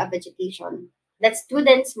quality of education that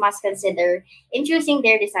students must consider in choosing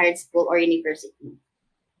their desired school or university.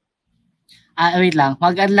 Wait lang.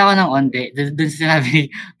 Mag-add lang ako ng onte. Dun sinabi ni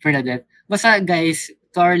Bernadette. Basta guys,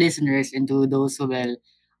 to our listeners and to those who will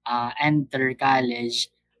enter college,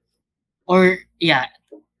 to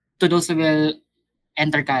those who will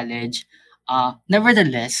enter college,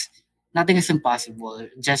 nevertheless, nothing is impossible.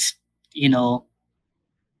 Just,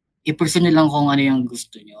 i-pursue nyo lang kung ano yung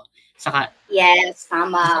gusto nyo. Saka, yes,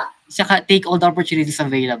 tama. Saka, take all the opportunities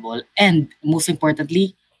available. And, most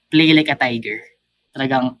importantly, play like a tiger.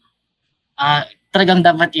 Talagang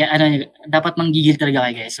dapat manggigil talaga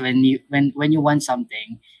kayo guys when you want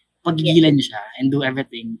something, paggigilan nyo siya and do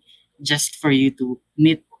everything just for you to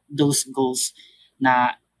meet those goals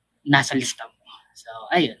na nasa lista mo. So,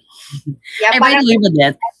 ayun. Yeah, by the way,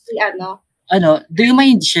 Badette, do you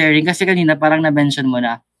mind sharing? Kasi kanina parang na-mention mo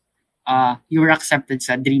na you were accepted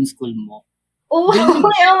sa dream school mo. Oh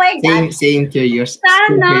my God. Saying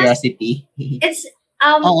curiosity. It's,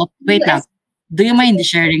 wait lang. Do you mind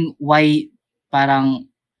sharing why parang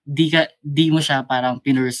di mo siya parang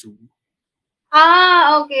pinursue?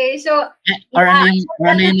 Okay. So, or ano yung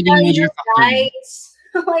naging major factor? Guys.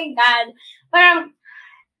 Oh my God.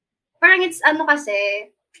 Parang it's kasi,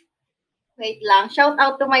 wait lang, shout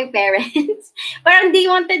out to my parents. Parang they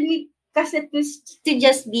wanted me kasi to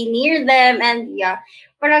just be near them, and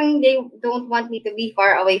parang they don't want me to be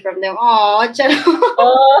far away from them.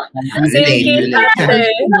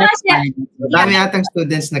 Dami atang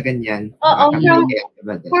students na ganyan.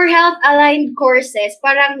 For health-aligned courses,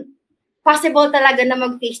 parang possible talaga na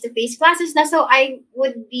mag face-to-face classes na. So, I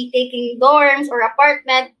would be taking dorms or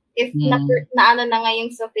apartment if na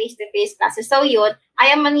ngayong sa face-to-face classes. So, yun.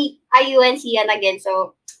 I am a UNC yan again.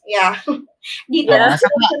 So, yeah. Dito.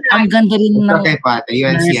 Ang ganda rin ng okay, pate.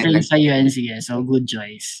 UNC yan. Sa UNC. So, good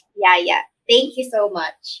choice. Yeah. Thank you so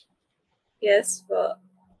much. Yes po.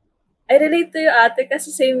 I relate to you, ate,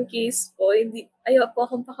 kasi same case po. Ayaw po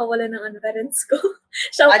akong pakawala ng parents ko.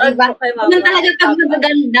 Shout out po kay mama. Ganun talaga pag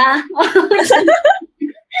maganda.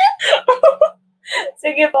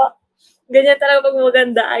 Sige po. Ganyan talaga pag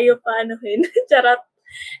maganda. Ayaw paanuhin. Charot.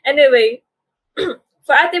 Anyway,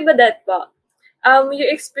 for Ate Badette po,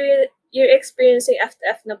 you're experiencing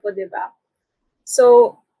FTF na po, di ba?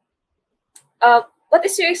 So, what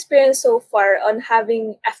is your experience so far on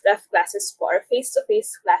having FTF classes po or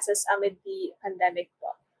face-to-face classes amid the pandemic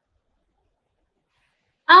po?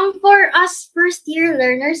 For us first-year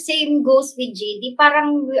learners, same goes with JD.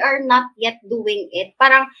 Parang we are not yet doing it.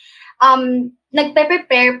 Parang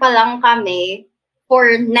nagpe-prepare pa lang kami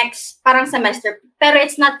for next parang semester. Pero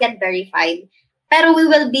it's not yet verified. Pero we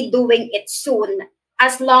will be doing it soon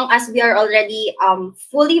as long as we are already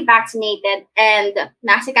fully vaccinated and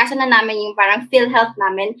nasikaso na namin yung parang PhilHealth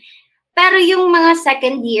namin. Pero yung mga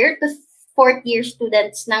second year to fourth year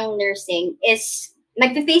students ng nursing is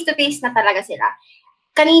nagpe-face-to-face na talaga sila.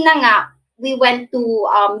 Kanina nga, we went to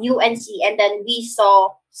UNC and then we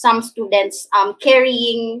saw some students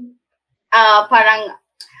carrying parang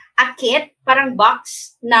a kit, parang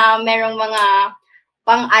box na merong mga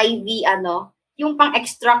pang IV yung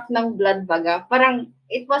pang-extract ng blood baga. Parang,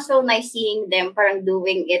 it was so nice seeing them parang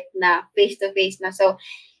doing it na face-to-face na. So,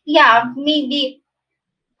 yeah, maybe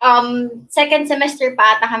second semester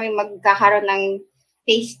pa ata kami magkakaroon ng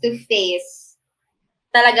face-to-face.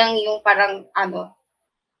 Talagang yung parang,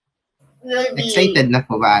 will be... Excited na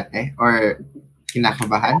po ba, ate? Or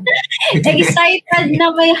kinakabahan? Excited na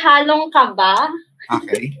may halong kaba.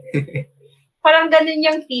 Okay. Parang ganun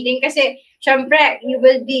yung feeling kasi syempre, you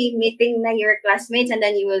will be meeting na your classmates and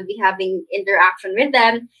then you will be having interaction with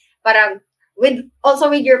them. Parang, also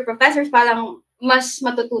with your professors, parang mas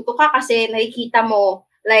matututo ka kasi nakikita mo,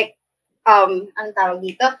 like, anong tawag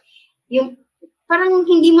dito? Yung, parang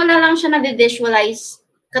hindi mo na lang siya na-visualize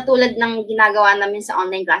katulad ng ginagawa namin sa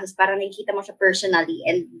online classes. Parang nakikita mo siya personally.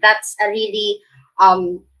 And that's a really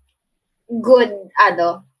good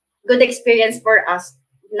experience for us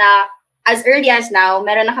na as early as now,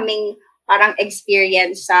 meron na kaming parang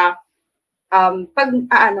experience sa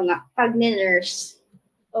pag-nurse.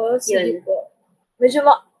 Oh, sige po. Medyo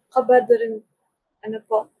makabado rin,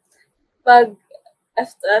 pag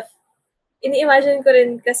FTF. Ini-imagine ko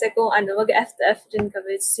rin kasi kung mag-FTF rin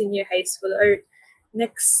kami senior high school or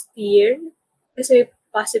next year. Kasi may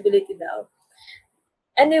possibility daw.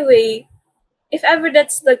 Anyway, if ever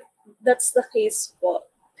that's the case po,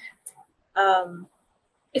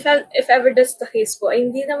 if ever that's the case po,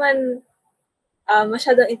 hindi naman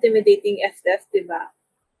masyadong intimidating FTF, di ba,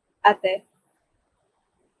 ate?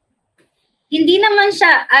 Hindi naman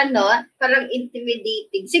siya, parang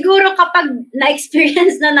intimidating. Siguro kapag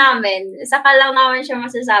na-experience na namin, saka lang naman siya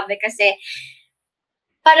masasabi kasi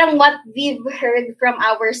parang what we've heard from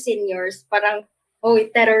our seniors, parang,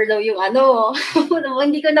 terror daw yung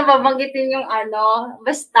hindi ko nababanggitin yung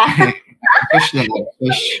basta. Push na lang,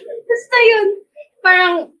 push. Basta yun.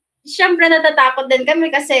 Parang, syempre natatakot din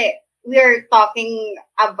kami kasi we are talking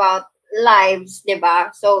about lives, di ba?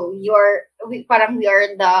 So, we are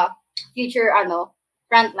the future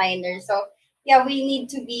frontliners. So yeah, we need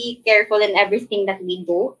to be careful in everything that we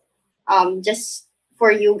do. Just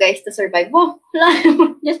for you guys to survive. Well,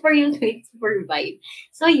 just for you guys to survive.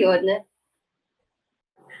 So yun.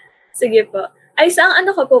 Sige po. Ay, saan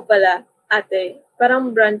ano ka po pala, ate?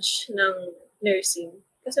 Parang branch ng nursing.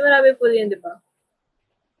 Kasi marami po yun, di ba?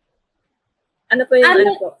 Ano po yung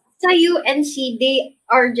ano po? Sa UNC, they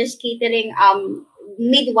are just catering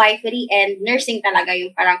midwifery and nursing talaga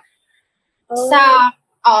yung parang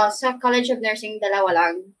sa College of Nursing dalawa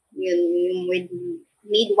lang yung with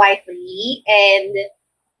midwifery and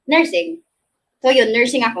nursing. So yun,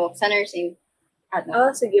 nursing ako sa nursing.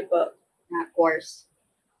 Sige po. Course.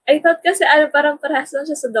 I thought kasi parang parehas lang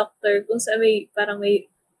siya sa doctor kung sa parang may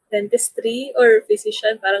dentistry or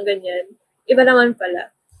physician, parang ganyan. Iba naman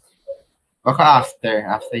pala. Baka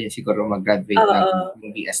after yun siguro mag-graduate ng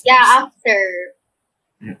BS. Yeah, after.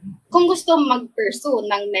 Mm-hmm. Kung gusto mag-pursue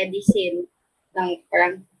ng medicine, ng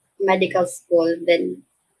parang medical school, then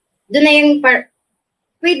doon na yung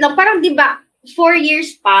wait lang, parang di ba 4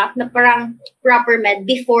 years pa na parang proper med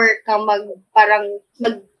before ka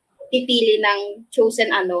magpipili ng chosen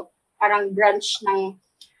parang branch ng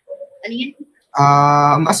ano yun?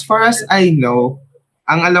 As far as I know,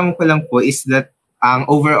 ang alam ko lang po is that ang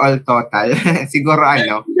overall total siguro 14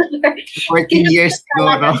 years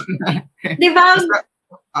siguro. Di ba?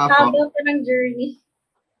 Haba pa ng journey.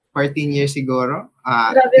 14 years siguro.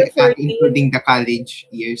 Including the college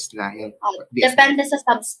years na yun. Depende sa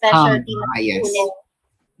subspecialty na yes.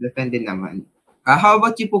 Depende naman. How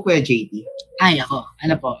about you po, Kuya JD? Ako.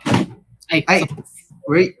 Ano po?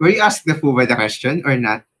 Were you asked the po by the question or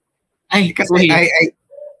not? Kasi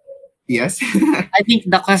yes. I think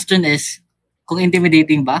the question is, kung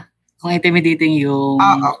intimidating ba? Kung intimidating yung...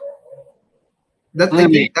 I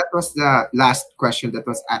think that was the last question that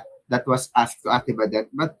was asked to Ate Badette.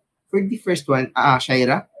 But for the first one,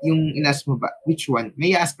 Shiara, yung inas mo ba, which one?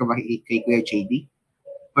 May ask ka ba kay Kuya JD?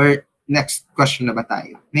 Or next question na ba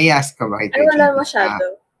tayo? May ask ka ba kay Kuya JD? Wala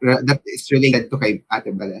masyado. That is related to kay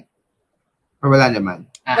Ate Badette? Or wala naman?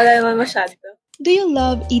 Wala naman masyado. Do you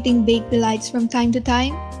love eating baked delights from time to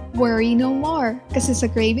time? Worry no more, kasi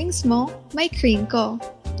sa cravings mo, may Crinkle.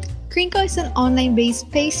 Crinkle is an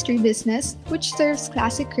online-based pastry business which serves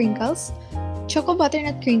classic crinkles, choco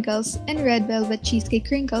butternut crinkles, and red velvet cheesecake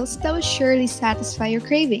crinkles that will surely satisfy your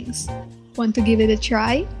cravings. Want to give it a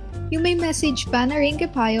try? You may message Pana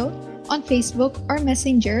Payo on Facebook or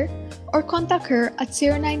Messenger or contact her at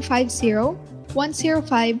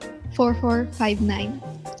 0950-105-4459.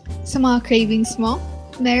 Sa mga cravings mo,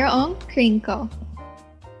 mayroong Crinkle.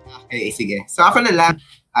 Okay, sige. So ako na lang.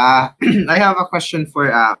 I have a question for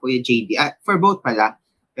Kuya JD. For both pala.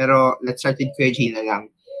 Pero let's start with Kuya JD na lang.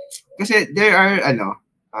 Kasi there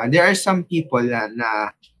are some people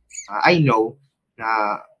na I know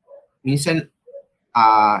na minsan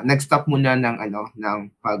nag-stop muna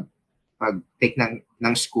ng pag-take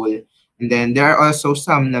ng school. And then there are also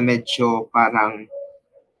some na medyo parang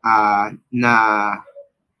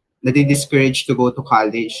nadi-discourage to go to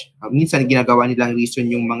college. Minsan ginagawa nilang reason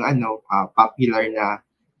yung mga popular na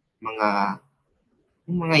yung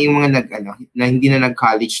mga na hindi na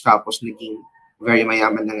nag-college tapos naging very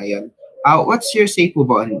mayaman na ngayon. What's your say po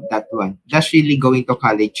ba on that one? Does really going to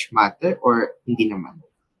college matter or hindi naman?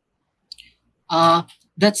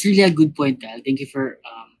 That's really a good point, Kyle. Thank you for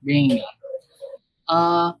bringing it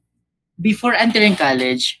up. Before entering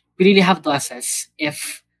college, we really have to assess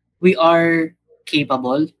if we are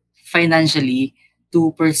capable financially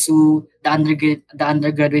to pursue the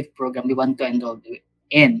undergraduate program we want to enroll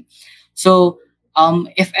in. So,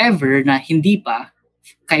 if ever na hindi pa,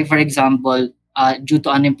 for example, due to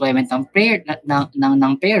unemployment ng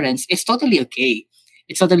parents, it's totally okay.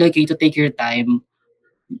 It's totally okay to take your time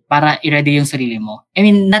para i-ready yung sarili mo. I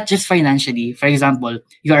mean, not just financially. For example,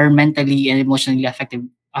 you are mentally and emotionally affected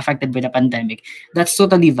by the pandemic. That's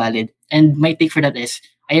totally valid. And my take for that is,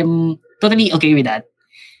 I am totally okay with that.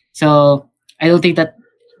 So, I don't think that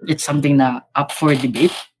it's something na up for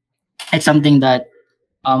debate. It's something that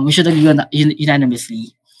we should agree on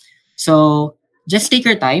unanimously. So, just take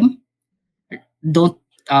your time. Don't,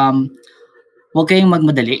 huwag kayong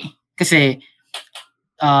magmadali. Kasi,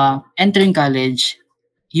 entering college,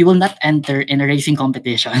 you will not enter in a racing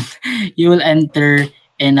competition. You will enter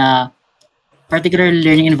in a particular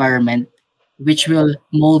learning environment which will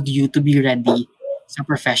mold you to be ready sa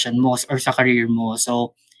profession mo or sa career mo.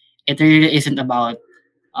 So, it really isn't about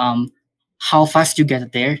how fast you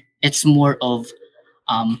get there. It's more of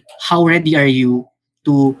how ready are you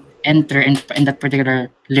to enter in that particular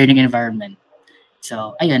learning environment.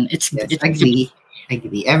 So, ayun, yes, agree.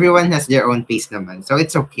 Agree. Everyone has their own pace naman. So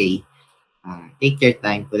it's okay. Take your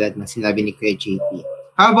time tulad ng sinabi ni Kuya JP.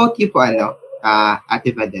 How about you po,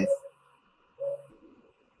 Ate Badette?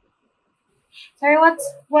 Sorry, what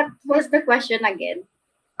was the question again?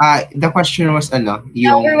 The question was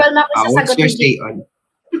yung what's your say on?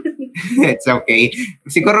 It's okay.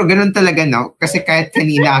 Siguro ganun talaga, no? Kasi kahit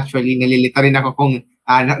kanina actually, nalilito rin ako kung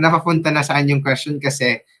napapunta na saan yung question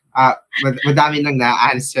kasi madami nang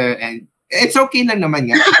na-answer and it's okay lang naman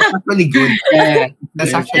nga. That's actually good.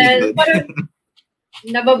 That's actually good.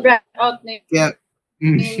 Nababrat out na yeah.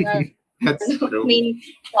 That's true. Main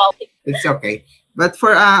topic. It's okay. But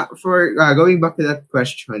for going back to that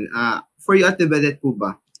question, for you, Ate Badette po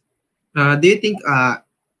ba, do you think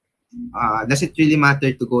does it really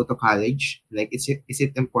matter to go to college? Like, is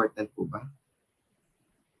it important po ba?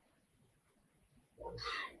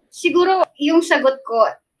 Siguro yung sagot ko,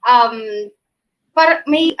 para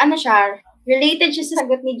may siya, related siya sa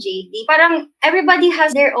sagot ni JD. Parang everybody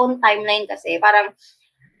has their own timeline kasi. Parang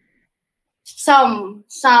some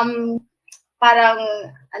parang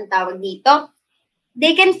ang tawag dito,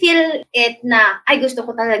 they can feel it na ay gusto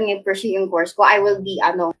ko talaga pursue yung course ko. I will be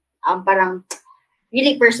parang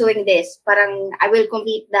really pursuing this. Parang I will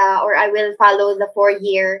complete or I will follow the 4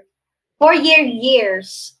 year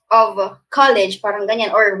years of college, parang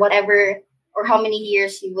ganyan, or whatever, or how many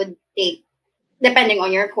years you would take depending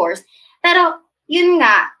on your course. Pero yun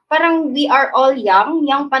nga, parang we are all young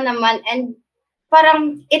pa naman, and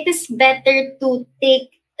parang it is better to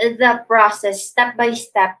take the process step by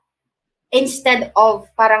step instead of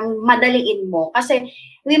parang madaliin mo. Kasi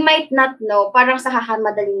we might not know, parang sa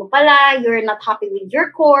madali mo pala, you're not happy with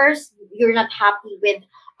your course, you're not happy with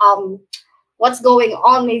what's going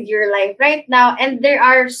on with your life right now, and there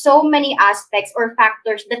are so many aspects or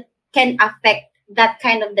factors that can affect that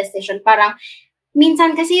kind of decision. Parang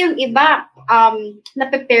minsan kasi yung iba parang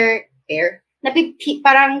peer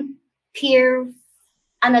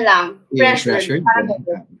pressure.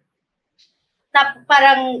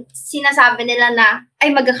 Parang sinasabi nila na,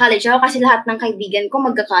 ay mag-college ako kasi lahat ng kaibigan ko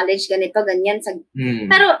mag-college, ganito, ganyan.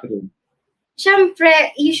 Pero,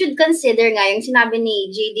 syempre, you should consider nga yung sinabi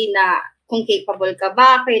ni JD na kung capable ka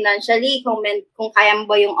ba financially, kung kaya mo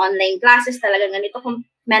ba yung online classes, talaga ganito, kung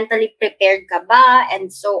mentally prepared ka ba, and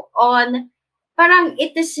so on. Parang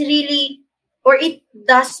it is really, or it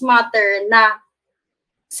does matter na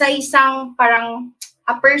sa isang parang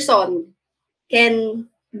a person can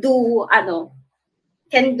do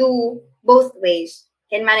both ways.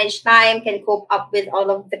 Can manage time, can cope up with all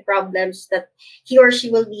of the problems that he or she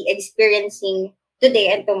will be experiencing today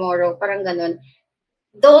and tomorrow. Parang ganun.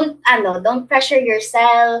 Don't pressure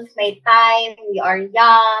yourself. May time, we are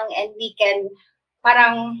young, and we can,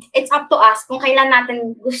 parang, it's up to us kung kailan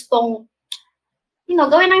natin gustong,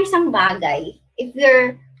 gawin ng isang bagay. If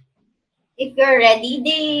you're ready,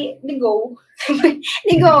 they go.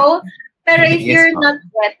 They go. Pero if you're not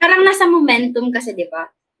yet, parang nasa momentum kasi, di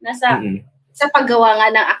ba? Sa paggawa nga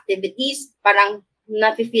ng activities, parang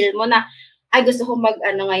nafe-feel mo na, ay, gusto ko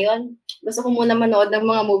ngayon. Gusto ko muna manood ng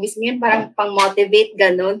mga movies ngayon, parang pang-motivate,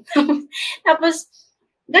 ganun. Tapos,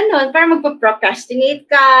 ganun, parang magpa-procrastinate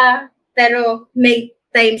ka, pero may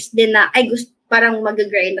times din na, ay, parang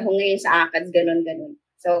mag-grind ako ngayon sa ACADS, ganun.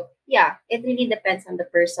 So, yeah, it really depends on the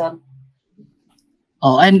person.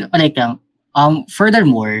 Oh, and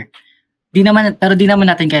furthermore, di naman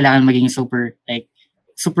natin kailangan maging super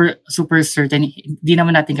certain. Di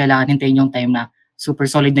naman natin kailangan hintayin yung time na super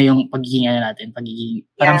solid na yung pagiging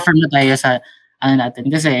parang firm na tayo sa natin.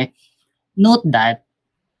 Kasi note that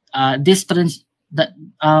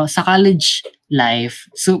sa college life,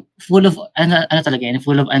 so full of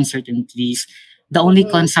full of uncertainties. The only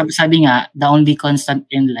constant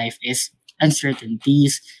in life is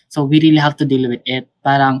uncertainties. So we really have to deal with it.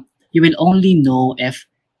 Parang you will only know if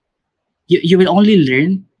you will only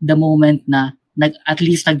learn the moment na at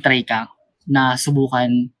least nag-try ka na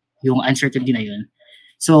subukan yung uncertainty na yun.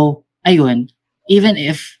 So, ayun, even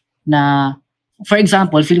if na, for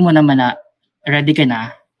example, feel mo naman na ready ka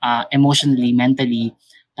na emotionally, mentally,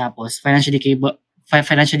 tapos financially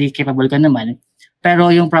capable ka naman,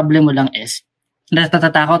 pero yung problem mo lang is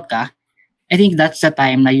natatakot ka, I think that's the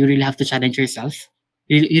time na you really have to challenge yourself.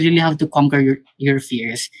 You really have to conquer your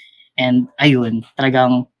fears. And ayun,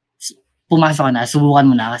 talagang pumasok ka na, subukan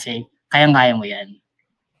mo na kasi kayang-kaya mo yan.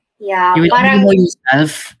 Yeah, you will only know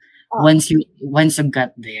yourself once you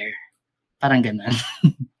got there. Parang ganun.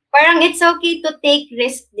 Parang it's okay to take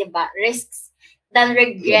risks, di ba? Risks than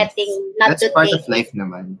regretting not That's to take. That's part of life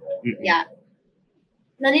naman. Yeah.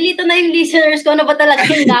 Nalilito na yung listeners ko, ano ba talaga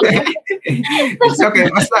yung It's okay.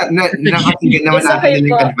 Basta nakakinggan naman natin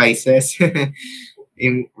yung advices.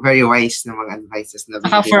 yung very wise na mga advices na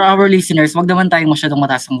Saka for our listeners, wag naman tayong masyadong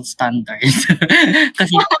mataas ng standards.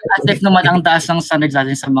 Kasi as if naman ang taas ng standards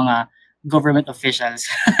natin sa mga government officials.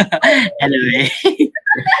 Anyway.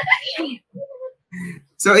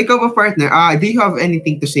 So, ikaw ba, partner, do you have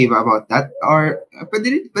anything to say about that? Or,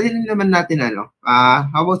 pwede rin naman natin,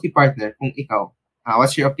 how about you, partner, kung ikaw,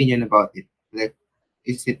 what's your opinion about it? Like,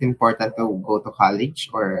 is it important to go to college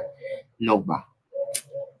or no ba?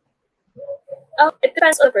 It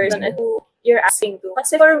depends on the person and who you're asking to.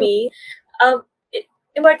 Kasi for me,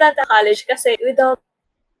 important ang college kasi without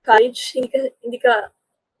college, hindi ka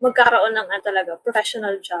magkakaroon ng talaga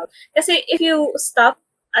professional job. Kasi if you stop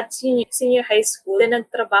at senior high school and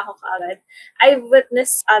nagtrabaho ka agad, I've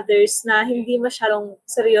witnessed others na hindi masyadong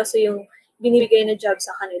seryoso yung binibigay na job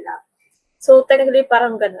sa kanila. So technically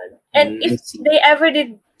parang ganun. And if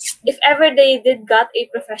ever they did got a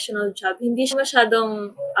professional job, hindi siya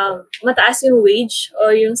masyadong mataas yung wage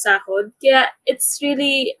or yung sahod. Kaya it's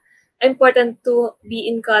really important to be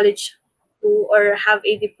in college too or have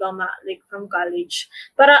a diploma like from college.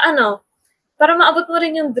 Para maabot mo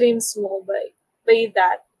rin yung dreams mo by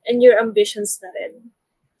that and your ambitions na rin.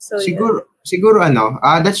 So siguro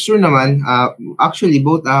that's true naman. Actually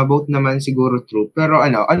both naman siguro true. Pero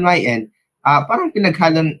on my end, parang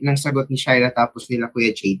pinaghalan ng sagot ni Shiara tapos nila Kuya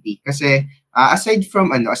JP kasi aside from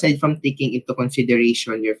taking into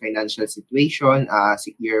consideration your financial situation,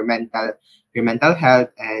 your mental health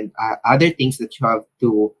and other things that you have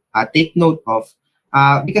to take note of,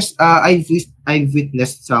 because I've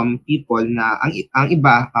witnessed some people na ang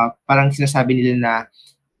iba parang sinasabi nila na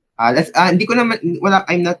hindi ko naman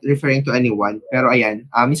I'm not referring to anyone, pero ayan,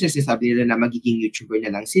 minsan sinasabi nila na magiging YouTuber na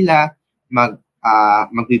lang sila,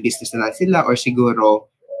 magbi-business na lang sila, or siguro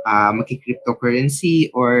magki-cryptocurrency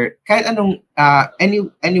or kahit anong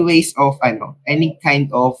any ways of any kind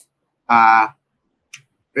of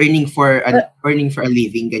earning for a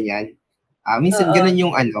living, ganyan. Minsan ganun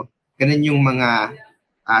yung mga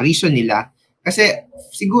reason nila. Kasi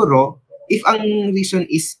siguro if ang reason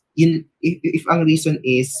is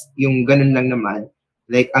yung ganun lang naman,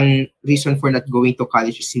 like ang reason for not going to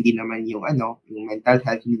college is hindi naman yung yung mental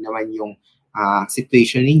health, hindi naman yung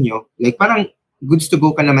situation ninyo, like parang goods to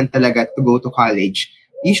go ka naman talaga to go to college,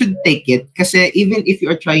 you should take it. Kasi even if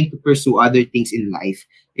you are trying to pursue other things in life,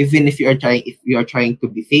 even if you are trying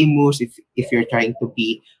to be famous, if you're trying to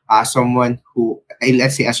be someone who,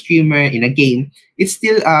 let's say a streamer in a game, it's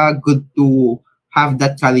still good to have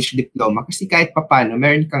that college diploma kasi kahit papano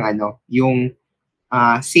meron kang yung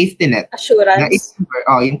safety net, assurance,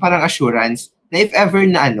 yung parang assurance na if ever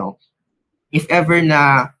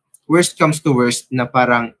na worst comes to worst na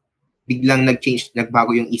parang biglang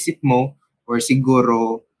nagbago yung isip mo, or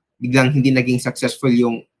siguro biglang hindi naging successful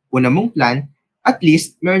yung una mong plan, at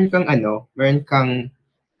least meron kang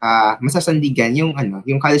masasandigan yung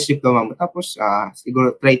college diploma mo, tapos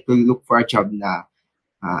siguro try to look for a job na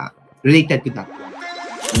related to that.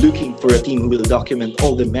 Looking for a team who will document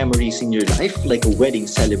all the memories in your life, like a wedding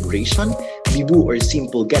celebration, bibu, or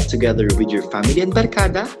simple get-together with your family and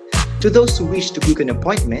barkada? To those who wish to book an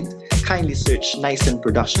appointment, kindly search Nyson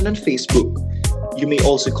Production on Facebook. You may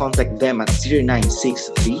also contact them at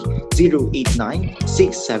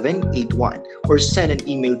 0963-089-6781 or send an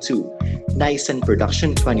email to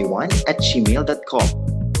nysonproduction21@gmail.com.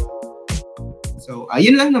 So,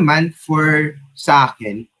 ayun lang naman for sa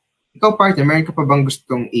akin. Ikaw, partner, meron ka pa bang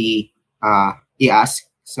gustong i-ask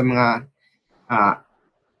sa mga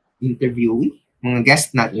interviewee, mga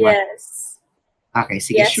guest natin? Yes. Okay,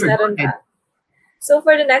 sige, yes, sure. So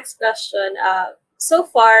for the next question, so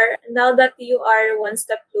far, now that you are one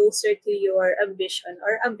step closer to your ambition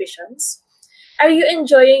or ambitions, are you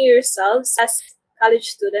enjoying yourselves as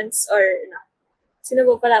college students or not? Sino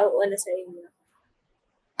po pala uuna sa inyo?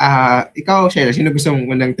 Ikaw, Shiara, sino gusto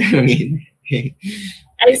mong unang tanongin?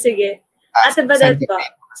 Ay, sige. Ate Badette po.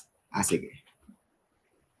 Sige.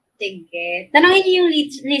 Sige. Tanongin niyo yung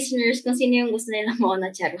listeners kung sino yung gusto nila mo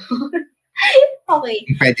na charo. Okay.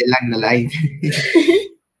 Pwede lang na live.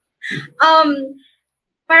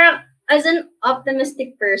 Parang as an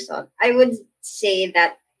optimistic person, I would say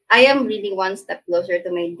that I am really one step closer to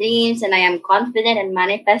my dreams, and I am confident and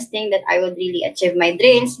manifesting that I would really achieve my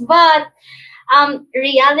dreams. But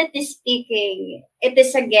reality speaking, it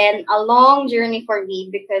is again a long journey for me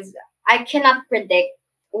because I cannot predict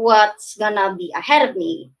what's gonna be ahead of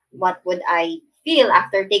me. What would I feel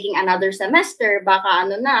after taking another semester, baka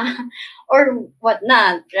or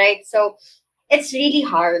whatnot, right? So it's really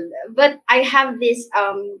hard. But I have this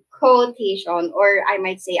quotation, or I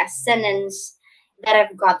might say a sentence that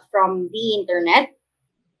I've got from the internet.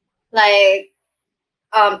 Like,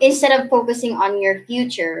 instead of focusing on your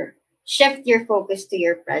future, shift your focus to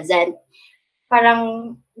your present.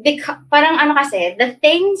 Parang ano kasi, the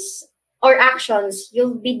things or actions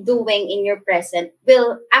you'll be doing in your present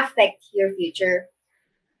will affect your future.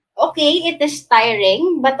 Okay, it is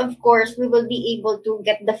tiring, but of course, we will be able to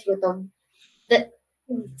get the fruit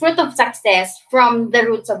of success from the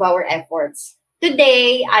roots of our efforts.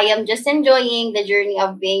 Today, I am just enjoying the journey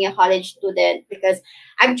of being a college student because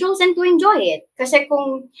I've chosen to enjoy it. Kasi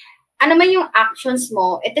kung ano man yung actions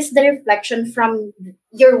mo, it is the reflection from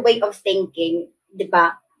your way of thinking, di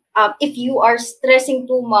ba? If you are stressing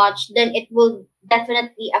too much, then it will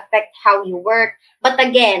definitely affect how you work. But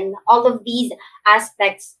again, all of these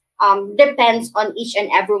aspects depends on each and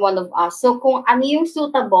every one of us. So kung ano yung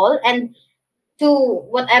suitable and to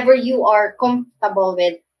whatever you are comfortable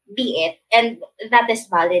with, be it. And that is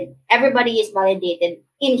valid. Everybody is validated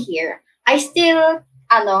in here. I still,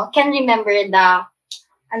 can remember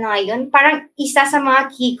parang isa sa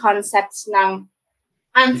mga key concepts ng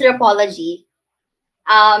anthropology,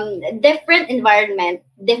 different environment,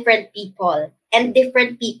 different people, and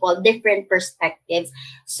different people, different perspectives.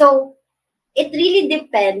 So it really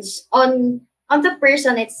depends on the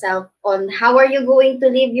person itself, on how are you going to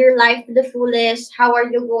live your life to the fullest, how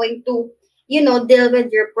are you going to, deal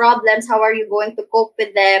with your problems, how are you going to cope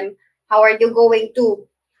with them, how are you going to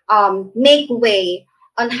make way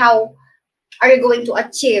on how are you going to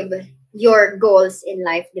achieve your goals in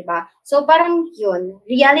life, di ba? So parang yun,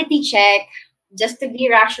 reality check, just to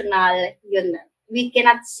be rational, yun, we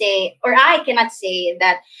cannot say, or I cannot say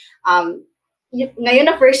that,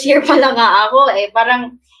 ngayon na first year pa lang nga ako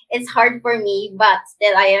parang it's hard for me, but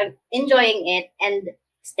still I am enjoying it, and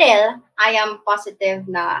still I am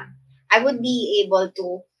positive na I would be able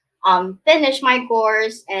to finish my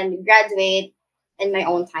course and graduate in my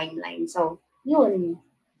own timeline. So, yun.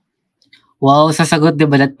 Wow, sa sagot di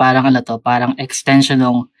ba parang parang extension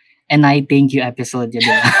ng And I Thank You episode yun,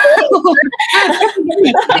 di ba?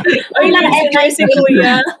 Ay, listener si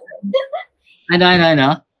Kuya.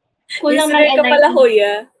 Ano? Listener ka pala,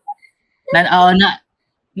 Kuya.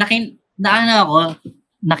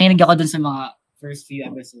 Nakinig ako dun sa mga first few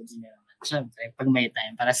episodes niya. Siyempre, pag may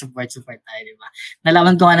time, para support tayo, di ba?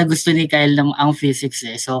 Nalaman ko nga na gusto ni Kyle ang physics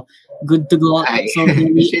So, good to go. So,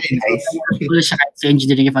 really nice. Cool siya sa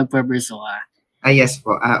engineering if mag-pursue ka. Yes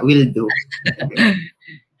po. Will do.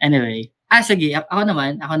 Anyway. Sige. Ako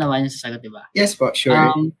naman yung sasagot, di ba? Yes po, sure.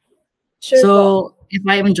 Sure so, if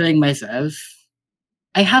I'm enjoying myself,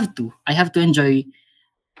 I have to enjoy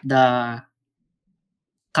the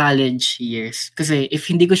college years. Kasi if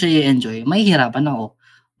hindi ko siya i-enjoy, mahihirapan ako.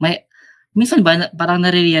 Minsan ba, parang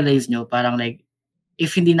nare-realize nyo, parang like,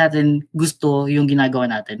 if hindi natin gusto yung ginagawa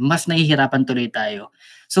natin, mas nahihirapan tuloy tayo.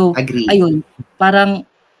 So, Agree. Ayun, parang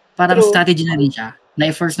strategy na rin siya, na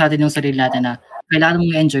i-force natin yung sarili natin na, kailangan mo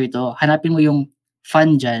i-enjoy ito, hanapin mo yung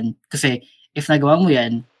fun dyan, kasi if nagawa mo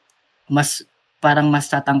yan, mas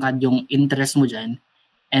tatangkad yung interest mo dyan,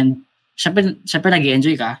 and syempre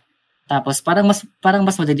nag-i-enjoy ka, tapos parang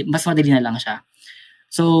mas madali na lang siya.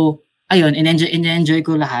 So, ayun, in-enjoy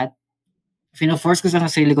ko lahat. Fino-force ko sa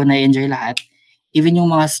sarili ko na i-enjoy lahat. Even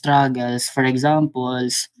yung mga struggles, for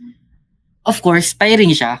examples, of course,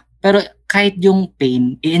 tiring siya. Pero kahit yung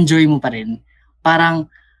pain, i-enjoy mo pa rin.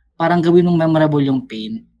 Parang gawin mong memorable yung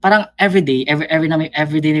pain. Parang everyday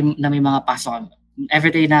na may mga pasok kami.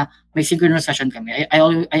 Everyday na may synchronous session kami. I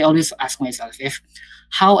always ask myself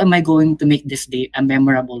how am I going to make this day a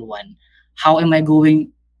memorable one? How am I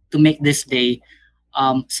going to make this day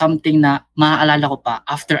something na maaalala ko pa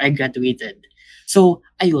after I graduated? So,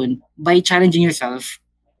 ayun, by challenging yourself,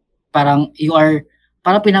 parang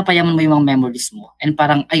pinapayaman mo yung mga memories mo. And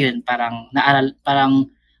parang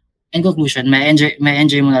in conclusion, may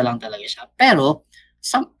enjoy mo na lang talaga siya. Pero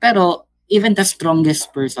even the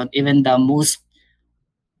strongest person, even the most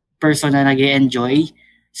person na nag-enjoy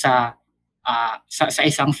sa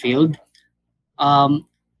isang field,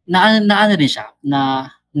 na rin siya,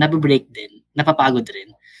 na nabibreak din, napapagod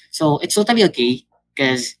rin. So, it's totally okay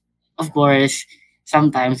because, of course,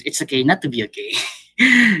 sometimes it's okay not to be okay.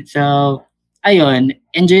 So, ayun,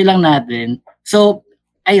 enjoy lang natin. So,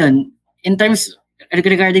 ayun, in terms,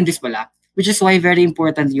 regarding this pala, which is why very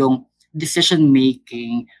important yung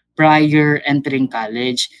decision-making prior entering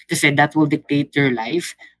college kasi that will dictate your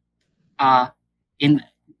life in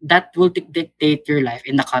the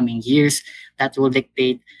coming years. That will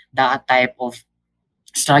dictate the type of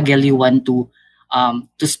struggle you want to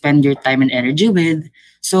spend your time and energy with.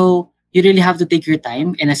 So you really have to take your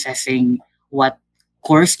time in assessing what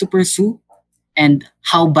course to pursue and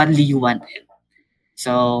how badly you want it.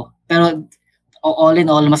 So, pero all in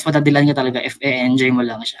all, mas madadilan ka talaga if enjoy mo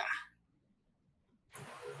lang siya.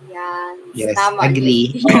 Yan. Yes, Tama.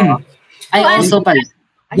 agree. Ay, also pala,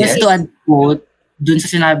 just to add quote dun sa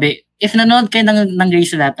sinabi, if nanonood kayo ng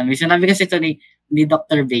Grey's Anatomy, sinabi kasi ito ni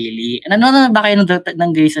Dr. Bailey. Nanonood ba kayo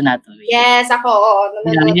ng Grey's Anatomy? Yes, ako.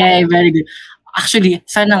 Yeah, very good. Actually,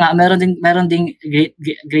 sana nga, meron ding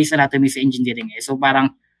Grey's Anatomy sa engineering eh. So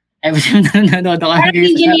parang, every time na nanonood ako ng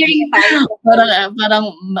Grey's engineering Anatomy, parang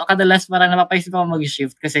kadalas parang napapaisip ako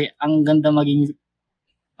mag-shift kasi ang ganda maging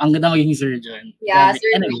surgeon. Yeah,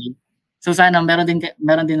 anyway, so sana meron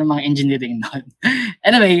din ng mga engineering doon.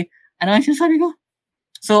 Anyway, ano ang sinasabi ko?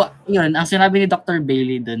 So, yun, ang sinabi ni Dr.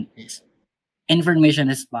 Bailey dun is, information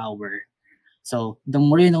is power. So, the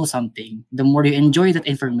more you know something, the more you enjoy that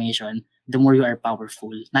information, the more you are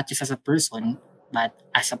powerful. Not just as a person, but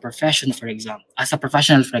as a professional, for example.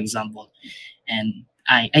 And,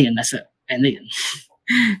 ayun.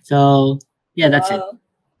 So, yeah, that's it.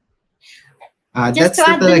 Just to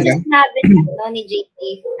add dun sa sinabi ni JT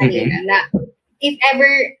kanina na if ever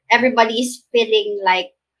everybody is feeling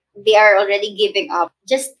like they are already giving up,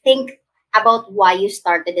 just think about why you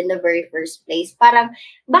started in the very first place. Parang,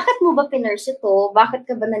 bakit mo ba pinurse ito? Bakit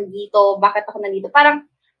ka ba nandito? Bakit ako nandito? Parang,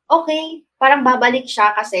 okay, parang babalik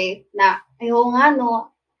siya kasi na, ayaw nga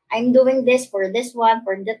no, I'm doing this for this one,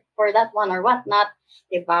 for that one, or whatnot.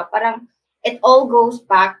 Diba? Parang, it all goes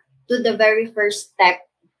back to the very first step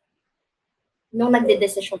nung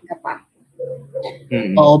nagde-decision ka pa.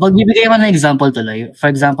 Oo, magbibigay mo ng example tuloy. For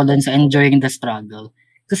example, dun sa enjoying the struggle.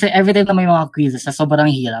 Kasi every time na may mga quizzes na sobrang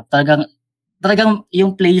hirap, talagang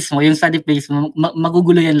yung place mo, yung study place mo,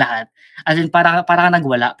 magugulo yan lahat. As in, para ka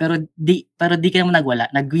nagwala, pero di ka naman nagwala,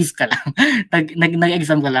 nag-quiz ka lang,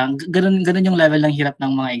 nag-exam ka lang. Ganun yung level ng hirap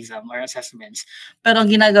ng mga exam or assessments. Pero ang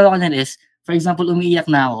ginagawa ko nun is, for example, umiiyak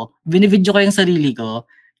na ako, binividyo ko yung sarili ko,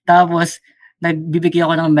 tapos nagbibigay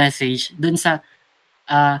ako ng message dun sa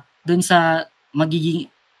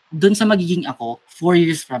magiging ako 4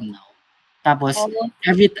 years from now. Tapos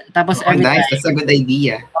every nice, time, that's a good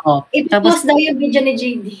idea. Tapos daw yung video ni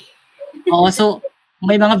JD. So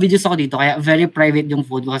may mga videos ako dito kaya very private yung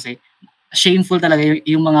food ko kasi shameful talaga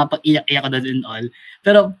yung mga pag-iyak-iyak ko doon and all.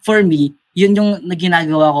 Pero for me, yun yung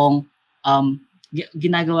ginagawa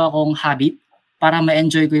kong habit para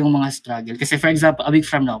ma-enjoy ko yung mga struggle. Kasi for example, a week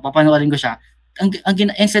from now, papanoorin ko siya.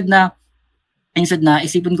 Instead na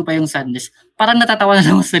isipin ko pa yung sadness, parang natatawa na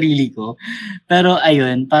lang ako sa sarili ko. Pero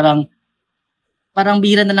ayun, parang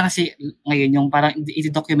bihira na lang kasi ngayon yung parang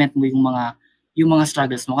i-document mo yung mga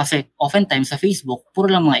struggles mo kasi oftentimes sa Facebook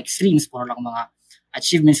puro lang mga extremes, puro lang mga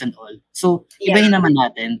achievements and all. So ibahin naman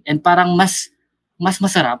natin and parang mas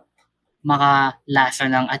masarap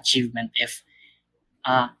makalasa ng achievement if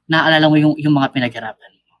naalala mo yung mga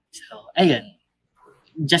pinaghirapan mo. So ayun,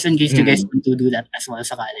 just in case you guys want to do that as well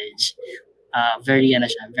sa college, very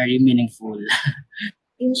meaningful.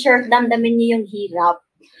 In short, damdamin niyo yung hirap.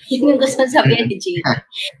 Yun yung gusto sabihin ni JD.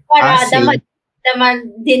 Para daman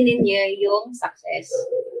din ninyo yung success.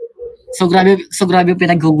 So grabe yung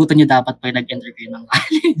pinaghugutan nyo dapat pag nag-enter kayo ng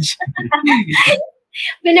college.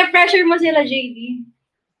 Pina-pressure mo sila, JD.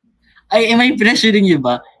 Am I pressuring you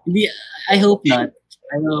ba? Hindi, I hope not.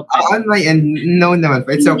 On my end, no naman.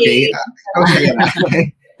 It's okay.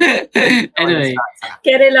 Anyway.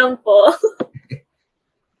 Kere lang po.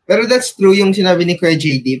 Pero that's true yung sinabi ni Kuya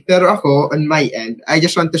JD. Pero ako, on my end, I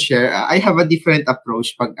just want to share, I have a different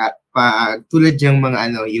approach pag tulad yung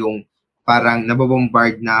mga yung parang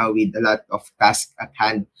nabobombard na with a lot of tasks at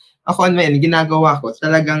hand. Ako on my end, ginagawa ko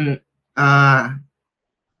talagang,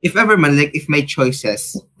 if ever man, like if may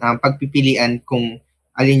choices, pagpipilian kung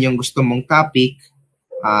alin yung gusto mong topic,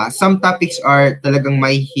 some topics are talagang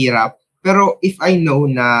may hirap. Pero if I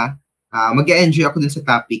know na mag-enjoy ako dun sa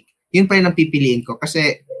topic, yun pa rin ang pipiliin ko.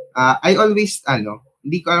 Kasi I always,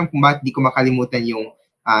 hindi ko alam kung bakit di ko makalimutan yung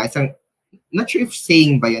isang, not sure if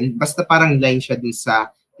saying ba yun, basta parang line siya dun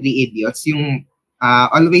sa 3 Idiots, yung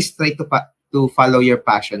always try to follow your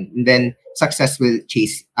passion and then success will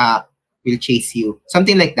chase you.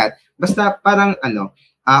 Something like that. Basta parang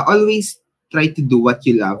always try to do what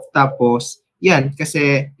you love. Tapos, yan,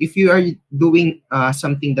 kasi if you are doing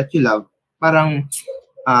something that you love, parang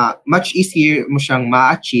much easier mo siyang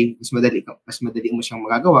ma-achieve, mas madali mo siyang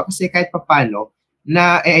magagawa kasi kahit papano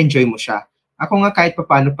na-enjoy mo siya. Ako nga kahit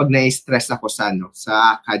papano pag na-stress ako sa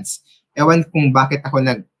CADS, ewan kung bakit ako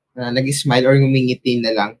nag-smile or ngumingiti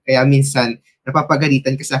na lang. Kaya minsan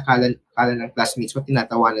napapagalitan kasi akala ng classmates ko,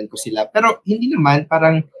 tinatawanan ko sila. Pero hindi naman,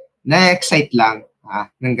 parang na-excite lang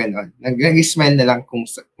ng ganon. Nag-smile na lang kung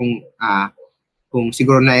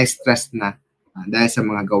siguro na-stress na dahil sa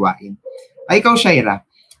mga gawain. Ikaw, Shiara,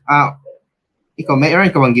 ikaw,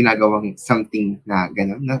 mayroon ka bang ginagawang something na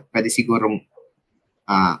gano'n na pwede sigurong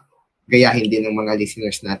gayahin din ng mga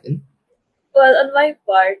listeners natin? Well, on my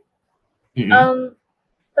part, Mm-hmm.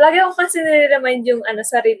 palagi ako kasi nire-remind yung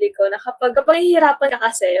sarili ko na kapag hihirapan ka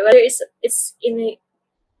kasi, whether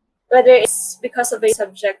it's because of a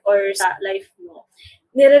subject or sa life mo,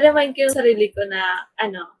 nire-remind ko yung sarili ko na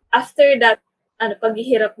after that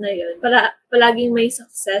paghihirap na yun, palaging may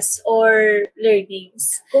success or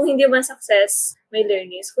learnings. Kung hindi man success, may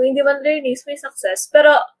learnings. Kung hindi man learnings, may success.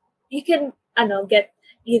 Pero you can get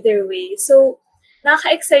either way. So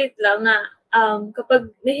nakaka-excite lang na kapag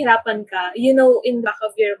nahirapan ka, in back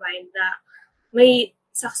of your mind na may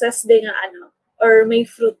success din na or may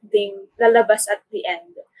fruit ding lalabas at the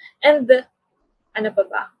end. And ano pa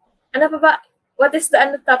ba? What is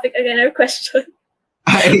the topic again or question?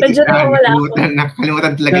 Medyo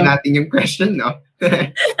nakalimutan talaga natin yung question, no?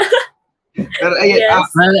 Pero ayun, yes.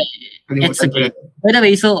 It's okay. By the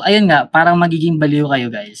way, so ayun nga, parang magiging baliw kayo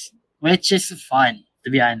guys. Which is fun, to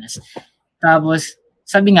be honest. Tapos,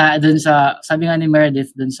 sabi nga ni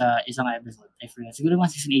Meredith dun sa isang episode, I forget, siguro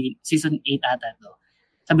mga season 8 ata to.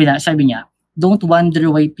 Sabi niya, don't wonder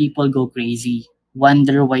why people go crazy.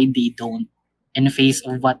 Wonder why they don't. In the face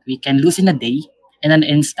of what we can lose in a day, in an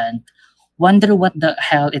instant, wonder what the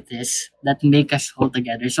hell it is that make us hold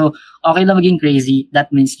together. So, okay lang maging crazy. That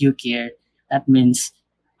means you care. That means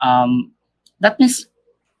that is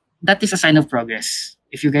a sign of progress.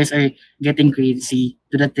 If you guys are getting crazy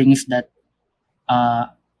to the things that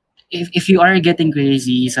if you are getting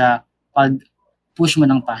crazy sa pag-push mo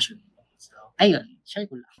ng passion. So, ayun, share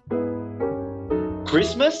ko lang.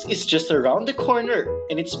 Christmas is just around the corner,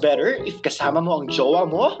 and it's better if kasama mo ang jowa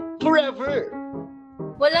mo forever.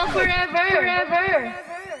 Walang forever.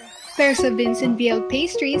 Pero sa Vincent VL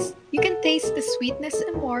Pastries, you can taste the sweetness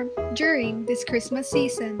and warmth during this Christmas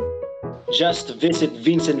season. Just visit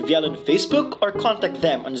Vincent VL on Facebook or contact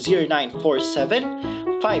them on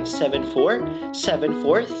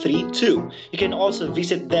 0947-574-7432. You can also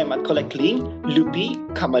visit them at Collecling, Lupi,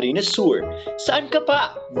 Camarines Sur. Saan ka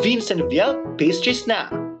pa? Vincent VL Pastries na!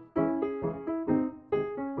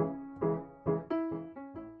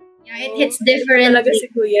 Yeah, it hits different. Talaga si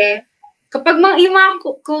Kuya. Kapag yung mga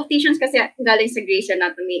quotations kasi galing sa Grey's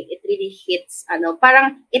Anatomy, it really hits,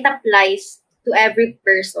 parang it applies to every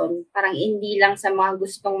person. Parang hindi lang sa mga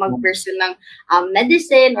gustong mag-pursue ng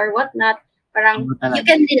medicine or whatnot. Parang you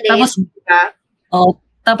can relate. Tapos, diba?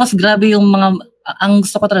 Tapos grabe yung ang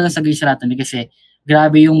gusto ko talaga sa Grey's Anatomy kasi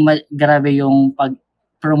grabe yung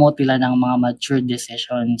pag-promote nila ng mga mature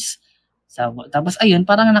decisions. Tapos ayun,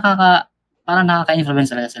 parang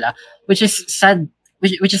nakaka-influence talaga sila. Which is sad,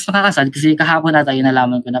 which is nakakasad kasi kahapon na tayo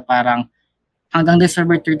nalaman ko na parang hanggang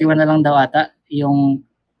December 31 na lang daw ata yung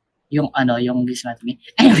Grey's Anatomy.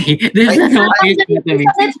 Anyway, this is Grey's Anatomy.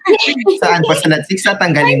 Saan pa sa Netflix?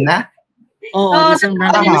 Tanggalin na? Oo, December.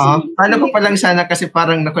 Paano ko palang sana kasi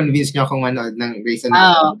parang na-convince niyo akong manood ng Grey's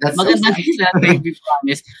Anatomy. Maganda Grey's Anatomy,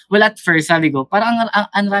 promise. Well, at first, sabi ko, parang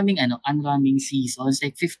ang raming seasons,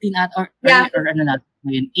 like 15 or ano na,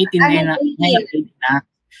 ngayon, 18 na.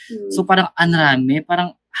 So, parang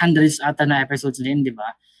parang hundreds ata na episodes na yun, di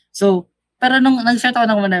ba? So, pero nung nag-start ako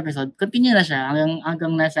ng one episode, continue na siya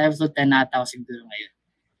hanggang nasa episode 10 na ata ako siguro ngayon.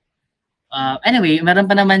 Anyway, meron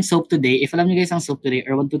pa naman Soap Today. If alam niyo guys ang Soap Today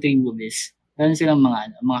or 1, 2, 3 movies, meron silang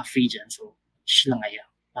mga free dyan. So, lang ngayon.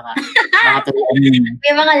 Baka tuloy.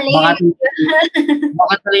 May mga link.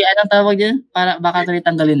 Baka tuloy, anong tawag dyan? Baka tuloy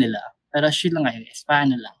tanggalin nila. Pero lang ngayon guys.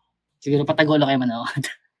 Paano lang? Siguro patagulo kayo manood.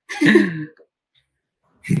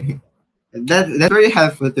 That's very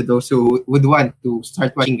helpful to those who would want to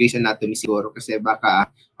start watching Grey's Anatomy siguro kasi baka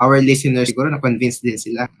our listeners siguro na-convince din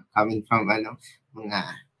sila coming from mga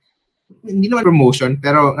hindi naman promotion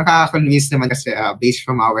pero nakaka-convince naman kasi based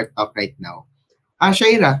from our talk right now.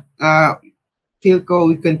 Shiara, feel ko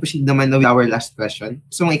we can proceed naman with our last question.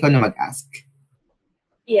 So ikaw na mag-ask.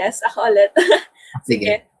 Yes, ako ulit.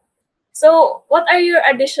 Sige. So, what are your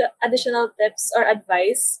additional tips or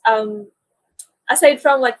advice aside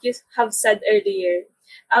from what you have said earlier,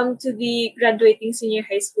 to the graduating senior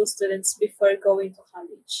high school students before going to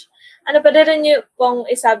college? Pwede rin niyo pong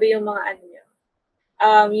isabi yung mga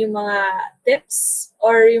yung mga tips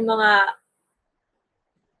or yung mga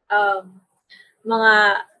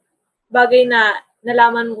bagay na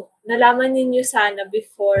nalaman ninyo sana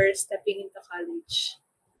before stepping into college.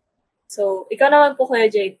 So, ikaw naman po,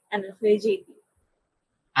 Kuya JT.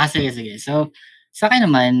 Sige. So, sa akin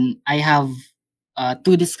naman, I have 2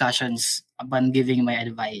 discussions upon giving my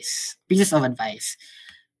pieces of advice.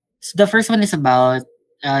 So the first one is about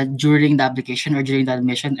during the application or during the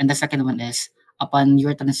admission, and the second one is upon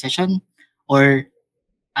your transition or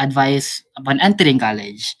advice upon entering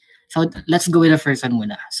college. So let's go with the first one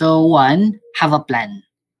muna. So one, have a plan.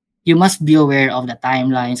 You must be aware of the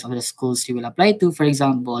timelines of the schools you will apply to. For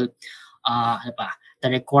example, ano pa,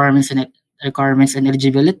 the requirements and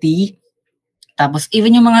eligibility. Tapos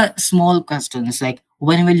even yung mga small questions like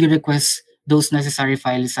when will you request those necessary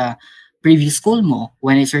files sa previous school mo?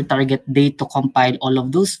 When is your target date to compile all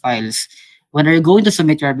of those files? When are you going to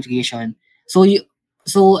submit your application? So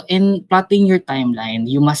in plotting your timeline,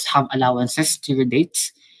 you must have allowances to your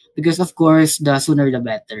dates because of course the sooner the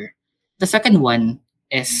better. The second one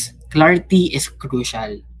is clarity is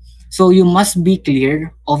crucial. So you must be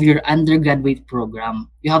clear of your undergraduate program.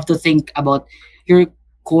 You have to think about your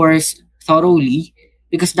course thoroughly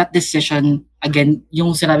because that decision, again,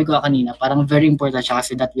 yung sinabi ko kanina, parang very important siya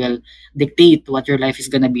kasi that will dictate what your life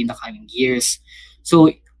is gonna be in the coming years.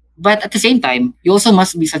 So, but at the same time, you also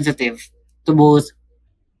must be sensitive to both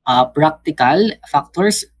practical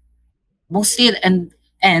factors, mostly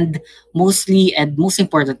and mostly and most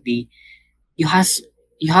importantly, you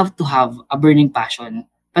have to have a burning passion.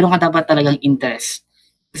 Pero ka dapat talagang interest.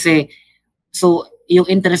 Kasi, so, yung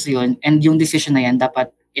interest yun and yung decision na yan,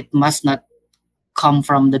 dapat it must not come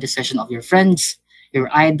from the decision of your friends, your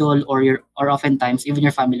idol, or oftentimes even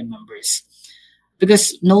your family members.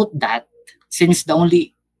 Because note that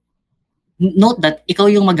ikaw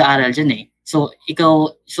yung mag-aaral dyan eh. So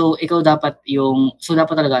ikaw dapat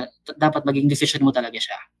talaga dapat maging decision mo talaga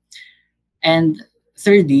siya. And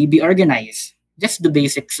thirdly, be organized. Just the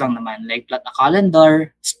basics lang naman, like plot a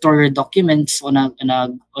calendar, store your documents on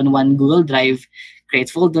one Google Drive, create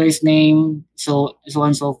folders name, so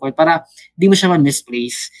on and so forth para di mo siya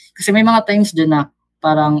misplace. Kasi may mga times din na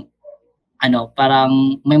parang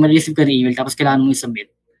may ma-receive ka na email tapos kailangan mo i-submit.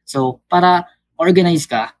 So para organize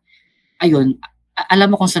ka, ayun, alam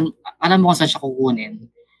mo kung saan siya kukunin.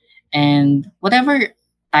 And whatever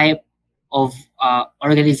type of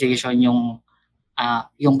organization yung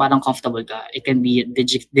parang comfortable ka, it can be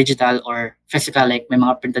digital or physical, like may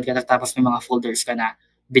mga printed ka tapos may mga folders ka na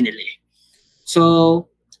binili. So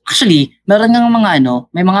actually meron ng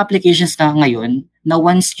may mga applications na ngayon na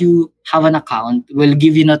once you have an account will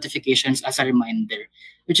give you notifications as a reminder,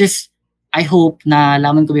 which is I hope na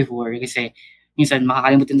laman ko before kasi minsan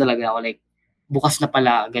makakalimutin talaga ako, like bukas na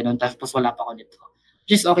pala ganun tapos wala pa ako nito,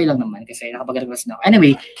 which is okay lang naman kasi nakapag-request na ako.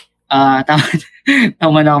 Anyway,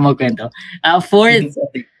 tama na ako magkwento.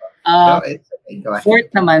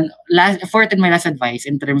 Fourth and my last advice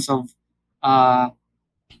in terms of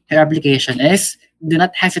your application is do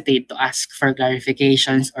not hesitate to ask for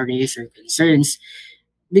clarifications or raise your concerns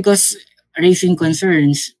because raising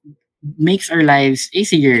concerns makes our lives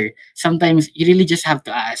easier. Sometimes you really just have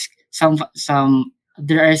to ask.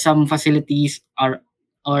 There are some facilities or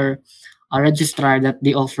a registrar that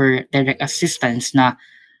they offer direct assistance na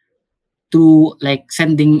to like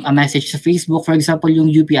sending a message sa Facebook. For example,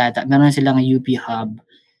 yung UP ata, meron silang UP Hub.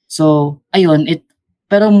 So, ayun,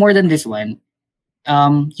 pero more than this one,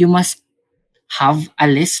 you must have a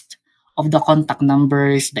list of the contact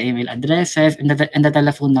numbers, the email addresses, and the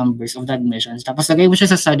telephone numbers of the admissions. Tapos lagay mo siya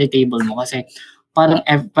sa study table mo kasi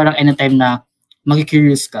parang anytime na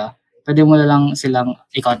mag-curious ka, pwede mo lang silang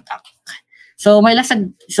i-contact. So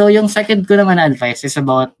yung second ko naman na advice is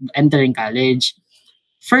about entering college.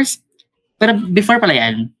 First, pero before pala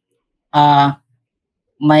yan,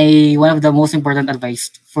 one of the most important advice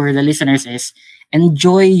for the listeners is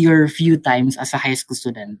enjoy your few times as a high school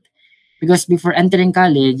student. Because before entering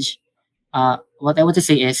college, what I want to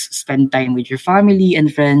say is spend time with your family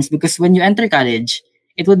and friends because when you enter college,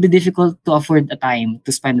 it would be difficult to afford a time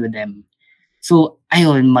to spend with them. So,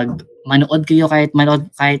 ayun, manood kayo kahit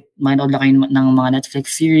manood lang kayo ng mga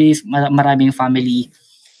Netflix series, maraming family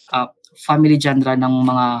genre ng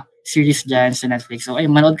mga series dyan sa Netflix. So,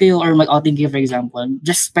 ayun, manood kayo or mag-outing kayo, for example,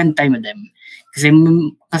 just spend time with them. Kasi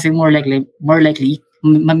more likely,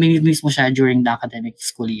 mamimiss mo siya during the academic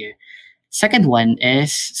school year. Second one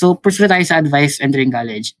is, so pursue tayo sa advice entering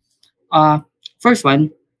college. First one,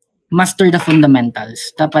 master the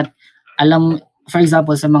fundamentals. Dapat for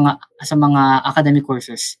example sa mga academic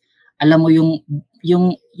courses, alam mo yung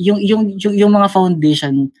mga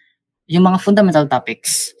foundation, yung mga fundamental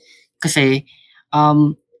topics. Kasi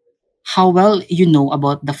how well you know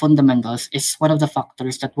about the fundamentals is one of the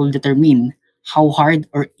factors that will determine how hard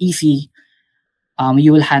or easy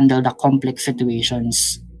you will handle the complex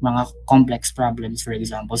situations, mga complex problems, for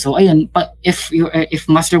example. So ayun, if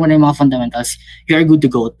master mo na yung mga fundamentals, you are good to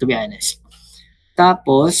go, to be honest.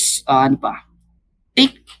 Tapos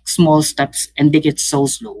take small steps and take it so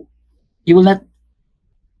slow. You will not,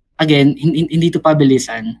 again, hindi to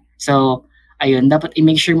pabilisan. So ayun, dapat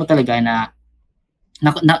i-make sure mo talaga na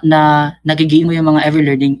nagigain mo yung mga every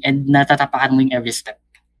learning and natatapakan mo yung every step.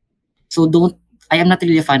 So I am not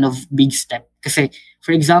really a fan of big step kasi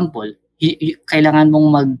for example, kailangan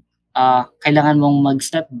mong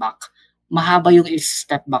mag-step back. Mahaba yung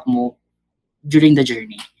step back mo during the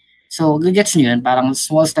journey. So gets niyo yun, parang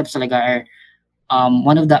small steps talaga are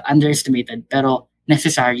one of the underestimated pero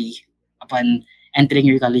necessary upon entering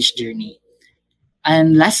your college journey.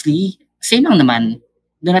 And lastly, same lang naman,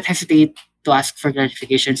 do not hesitate to ask for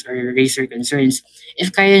clarifications or raise your concerns.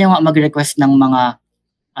 If kaya nyo nga mag-request ng mga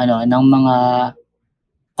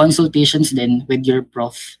consultations din with your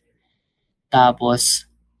prof. Tapos,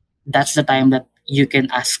 that's the time that you can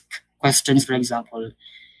ask questions, for example,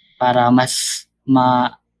 para mas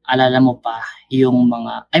maalala mo pa yung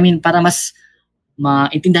para mas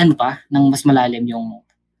maintindihan mo pa ng mas malalim yung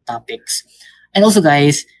topics. And also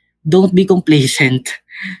guys, don't be complacent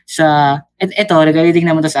ito, regarding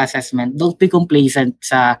naman to sa assessment, don't be complacent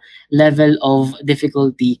sa level of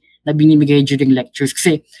difficulty na binibigay during lectures.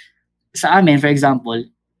 Kasi sa amin, for example,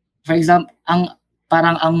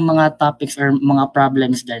 ang mga topics or mga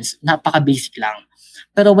problems din, napaka-basic lang.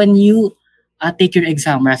 Pero when you take your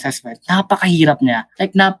exam or assessment, napakahirap niya.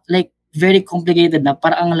 Like very complicated na,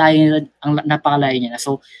 parang napakalayo niya na.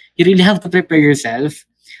 So, you really have to prepare yourself.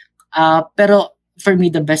 Pero for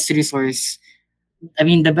me, the best sources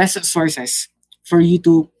for you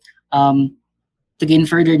to gain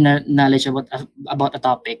further knowledge about a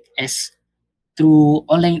topic is through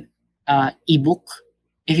online ebook.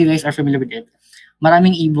 If you guys are familiar with it,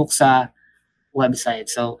 maraming ebook sa website.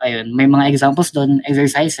 So, ayun, may mga examples doon,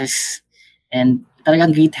 exercises, and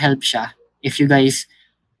talagang great help siya if you guys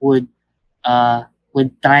would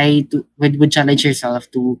challenge yourself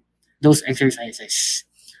to those exercises.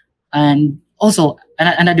 And also,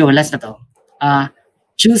 another one, last na to,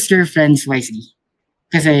 choose your friends wisely.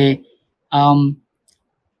 Kasi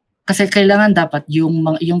kailangan dapat yung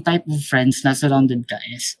type of friends na surrounded ka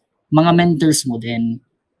is mga mentors mo din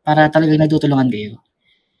para talagang nagtutulungan kayo.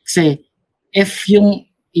 Kasi if yung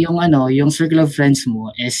circle of friends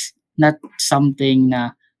mo is not something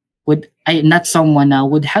na not someone na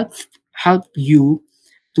would help you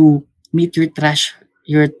to meet your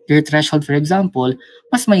threshold, for example,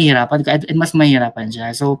 mas mahihirapan ka and mas mahihirapan siya.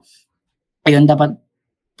 So ayun, dapat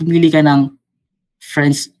pumili ka ng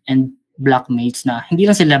friends and blockmates na hindi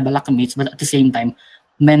lang sila blockmates but at the same time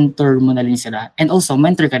mentor mo na rin sila and also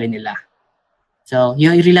mentor ka rin nila. So you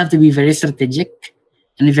really have to be very strategic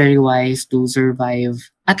and very wise to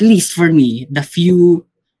survive, at least for me, the few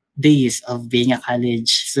days of being a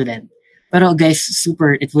college student. Pero guys,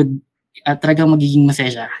 it would talagang magiging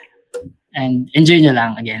masaya siya. And enjoy nyo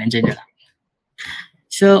lang.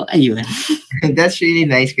 So, ayun. That's really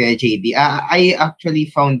nice, Kuya JD. I actually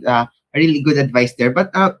found a really good advice there.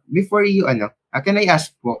 But before you, can I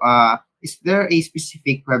ask po, is there a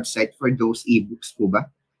specific website for those ebooks po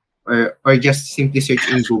ba? Or just simply search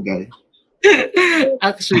in Google?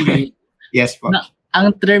 Actually, yes po.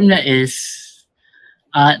 Ang term na is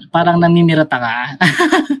parang namimirata ka.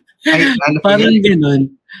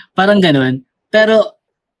 Parang ganun. Pero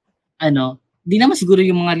di naman siguro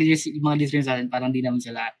yung mga listeners natin, parang di naman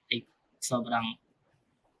sila sobrang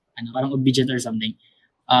parang obedient or something.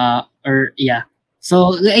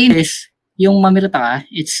 So ayun is yung mamirata ka,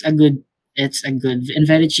 it's a good and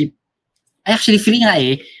very cheap. Actually free nga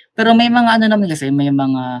pero may mga naman kasi, may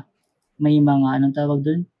mga anong tawag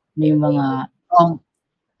doon? May mga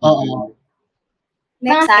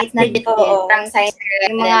may sites na dito, parang science,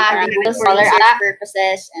 yung mga scholar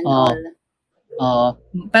purposes and all.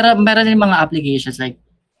 Pero meron din mga applications like,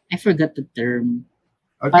 I forgot the term.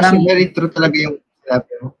 Parang very true talaga yung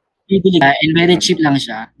and very cheap lang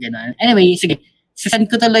siya. Ganun. Anyway, sige. Sasend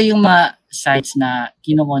ko talaga yung mga sites na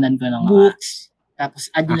kinukunan ko ng books. Tapos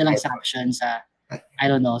add nyo na lang sa caption sa, I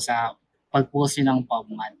don't know, sa pag-post nyo ng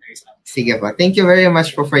PubMed or something. Sige po. Thank you very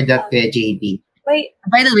much for that, Kuya JD.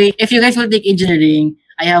 By the way, if you guys will take engineering,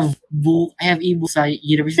 I have e-books sa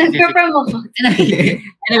University of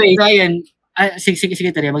Anyway, so ayun.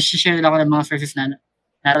 Sige tayo. Mag-share lang ako ng mga sources na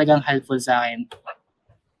talagang helpful sa akin.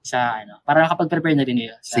 Para nakapag-prepare na rin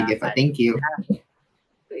kayo. Sige pa. Thank you.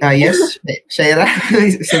 Yes, Shiara,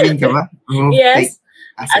 sabihin ka ba? Yes.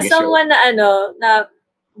 As someone na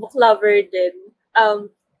book lover din,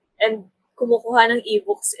 and kumukuha ng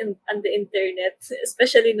e-books on the internet,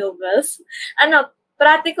 especially novels.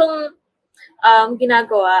 Pratikong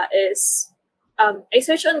ginagawa is, I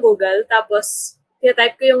search on Google, tapos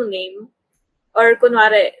type ko yung name, or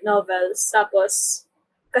kunwari novels, tapos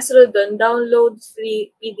kasunod doon, download free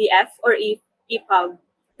PDF or EPUB.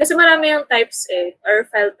 Kasi marami yung types or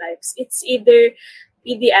file types. It's either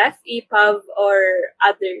PDF, EPUB, or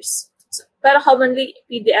others. So, pero commonly,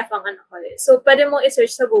 PDF ang ano ko eh. So, pwede mo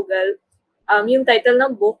i-search sa Google yung title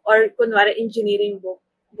ng book or kunwari engineering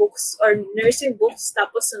books or nursing books,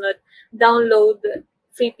 tapos sunod, download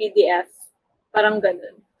free PDF. Parang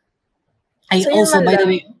ganun. Ay, So, also, by the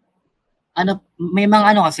lang. way, may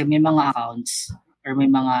mga accounts or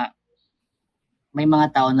may mga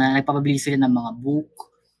tao na nagpapabili sila ng mga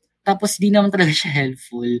book. Tapos, di naman talaga siya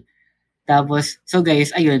helpful. Tapos, so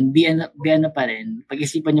guys, ayun, be ano pa rin.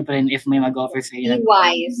 Pag-isipan nyo pa rin if may mag-offer sa inyo ng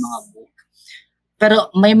mga book.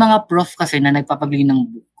 Pero may mga prof kasi na nagpapabili ng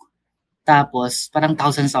book. Tapos, parang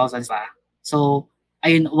thousands pa. So,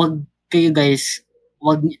 ayun, wag kayo guys,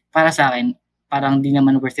 para sa akin, parang di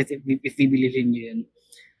naman worth it if bibilhin nyo yun.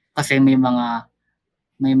 Kasi may mga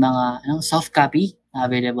soft copy na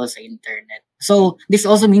available sa internet. So, this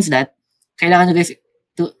also means that kailangan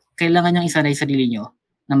nyo isanay sarili nyo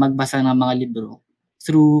na magbasa ng mga libro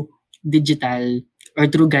through digital or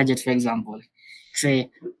through gadgets, for example. Kasi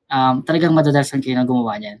talagang madadalasan kayo na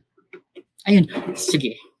gumawa niyan. Ayun,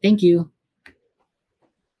 sige. Thank you.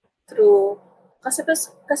 True. Kasi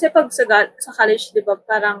pag sa college, di ba,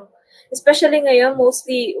 parang, especially ngayon,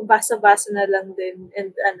 mostly basa-basa na lang din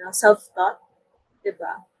and self-taught. Di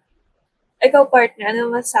ba? Ikaw, partner,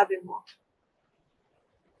 ano masasabi mo?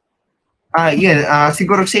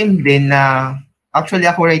 Siguro same din na actually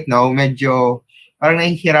ako right now, medyo parang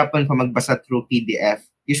nahihirapan pa magbasa through PDF.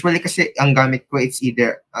 Usually kasi ang gamit ko, it's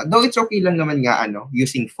either, though it's okay lang naman nga,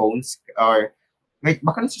 using phones or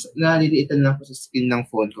baka naliliitan lang ako sa screen ng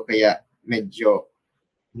phone ko kaya medyo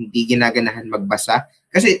hindi ginaganahan magbasa.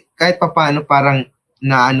 Kasi kahit paano parang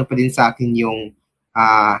naano pa din sa akin yung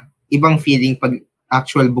ibang feeling pag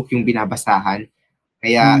actual book yung binabasahan.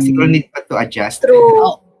 Kaya siguro need pa to adjust.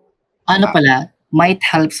 True. Pala, might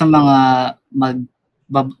help sa mga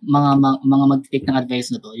mag-take ng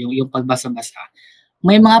advice na to, yung pagbasa-basa.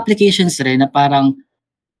 May mga applications rin na parang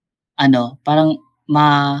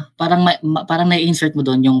na-insert mo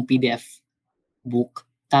doon yung PDF book.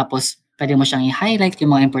 Tapos pwede mo siyang i-highlight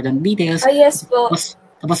yung mga important details. Yes po.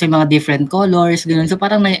 Tapos may mga different colors, ganun. So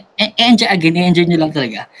parang enjoy nyo lang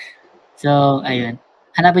talaga. So, ayun.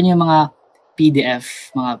 Hanapin nyo yung mga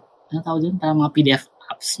PDF, ano tawag doon? Parang mga PDF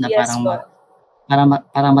apps na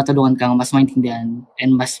parang matulungan kang mas maintindihan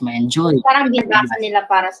and mas ma-enjoy. Parang binabasa nila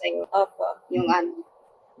para sa iyo. Opo. Yung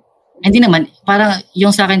Hindi naman, parang yung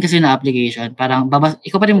sa akin kasi na application, parang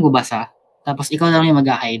ikaw pa rin magbabasa, tapos ikaw lang yung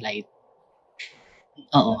mag-highlight.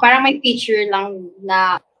 Oo. Parang may feature lang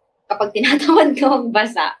na kapag tinatawad ka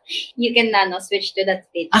magbasa, you can switch to that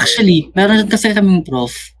feature. Actually, meron kasi kaming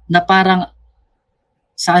prof na parang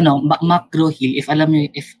sa macro hill, if alam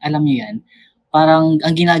niyo yan, parang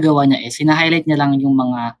ang ginagawa niya is hina-highlight niya lang yung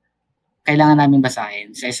mga kailangan namin basahin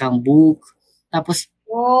sa isang book. Tapos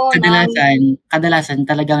kadalasan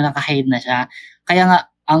talagang naka-hide na siya. Kaya nga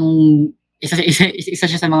ang isa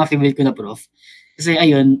siya sa mga favorite ko na prof. Kasi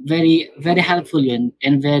ayun, very very helpful yun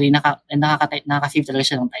and very nakaka-save talaga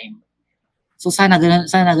siya ng time. So sana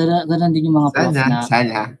ganun din yung mga prof na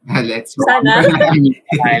let's go. Sana.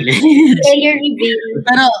 Player reveal.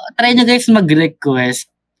 Pero try nyo guys mag-request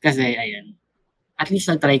kasi ayun. At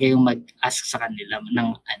least nag-try kayong mag-ask sa kanila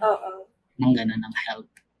ng gano'n, ng help.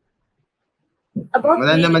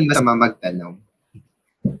 Wala naman masama magtanong.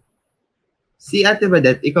 Si Ate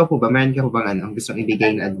Badette, ikaw po ba? Meron ka po bang gustong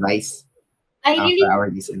ibigay na advice for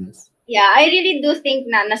our listeners? Yeah, I really do think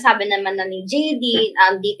na nasabi naman na ni JD,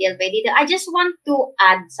 detail by detail. I just want to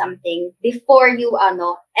add something before you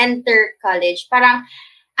enter college. Parang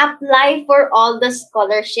apply for all the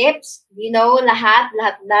scholarships. Lahat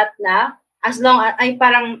na. As long as,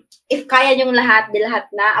 parang, if kaya yung lahat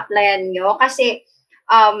na, applyan nyo. Kasi,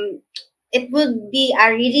 it would be a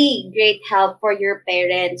really great help for your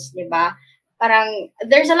parents, di ba? Parang,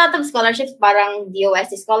 there's a lot of scholarships, parang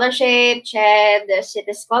DOST scholarship, CHED,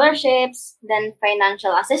 city scholarships, then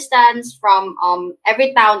financial assistance from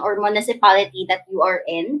every town or municipality that you are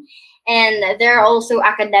in. And there are also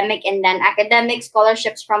academic and non-academic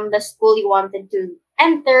scholarships from the school you wanted to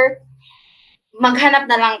enter. Maghanap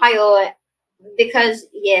na lang kayo because,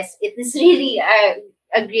 yes, it is really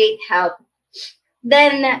a great help.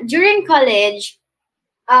 Then, during college,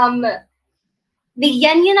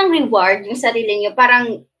 bigyan nyo ng reward yung sarili nyo.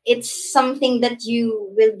 Parang, it's something that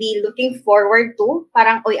you will be looking forward to.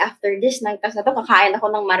 Parang, after this, kakain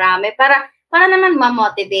ako ng marami. Para naman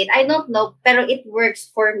ma-motivate. I don't know, pero it works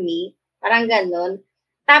for me. Parang ganun.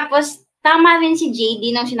 Tapos, tama rin si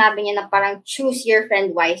JD nung sinabi niya na parang choose your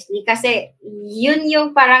friend wisely. Kasi, yun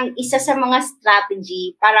yung parang isa sa mga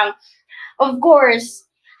strategy. Parang, of course,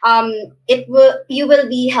 you will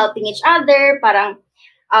be helping each other. Parang,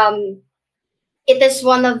 um, it is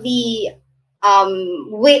one of the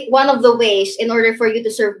ways in order for you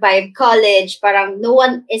to survive college. Parang no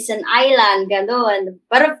one is an island, ganon.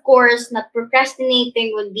 But of course, not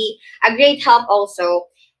procrastinating would be a great help also.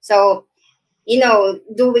 So,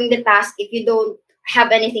 doing the task if you don't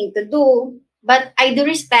have anything to do. But I do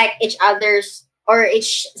respect each other's or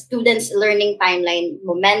each student's learning timeline,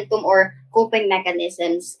 momentum, or coping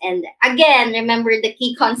mechanisms. And again, remember the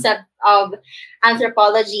key concept of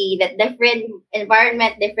anthropology, that different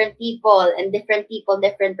environment, different people,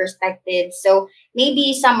 different perspectives. So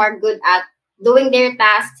maybe some are good at doing their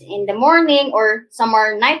tasks in the morning, or some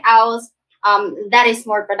are night owls, that is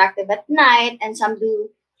more productive at night, and some do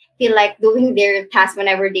feel like doing their tasks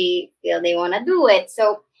whenever they feel they want to do it.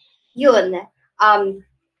 So yun,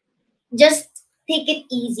 just take it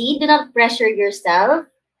easy, do not pressure yourself.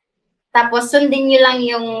 Tapos sundin nyo lang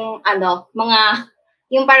yung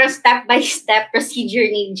yung parang step-by-step procedure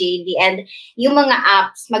ni JD, and yung mga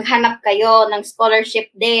apps, maghanap kayo ng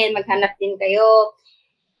scholarship din, maghanap din kayo.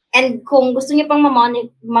 And kung gusto niyo pang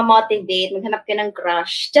ma-motivate, maghanap kayo ng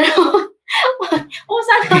crush. Sana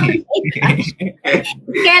crush.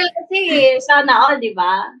 Kasi sana all, di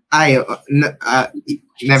ba? Ay,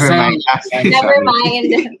 never mind. Never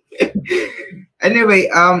mind.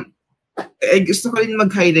 Anyway, gusto ko rin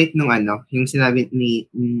mag-highlight nung yung sinabi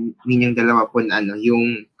ninyong dalawa po na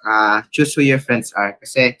yung choose who your friends are.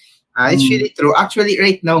 Kasi it's really true. Actually,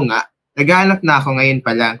 right now nga, naghahanap na ako ngayon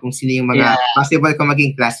pa lang kung sino yung mga possible ko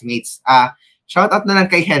maging classmates. Shout out na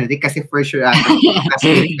lang kay Henry kasi for sure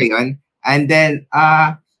classmate ko yun. And then,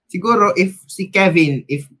 siguro if si Kevin,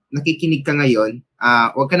 if nakikinig ka ngayon,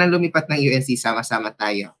 huwag ka nang lumipat ng UNC, sama-sama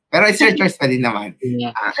tayo. Pero it's your choice pa din naman.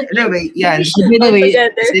 Anyway, yan. It's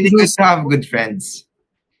really good to have good friends.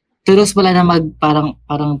 Tulos pala na parang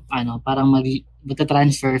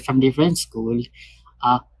magta-transfer from different school.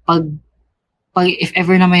 Pag if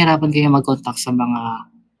ever na mahirapan kayo mag-contact sa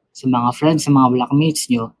mga friends, sa mga blackmates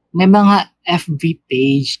nyo, may mga FB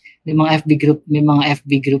page, may mga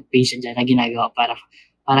FB group page diyan na ginagawa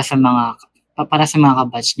para sa mga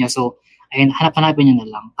kabatch nyo. So, ayun, hanapin nyo na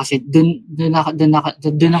lang. Kasi dun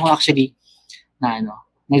ako actually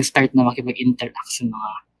nag-start na makipag-interact sa mga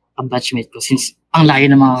kabatchmate ko since ang layo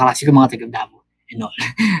ng mga klase ko, mga taga-Davao and all.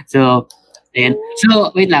 So, ayun.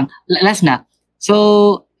 So, wait lang. Last na.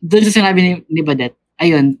 So, doon sa sinabi ni Badette,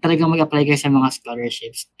 ayun, talagang mag-apply kayo sa mga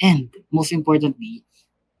scholarships. And, most importantly,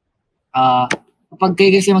 kapag kayo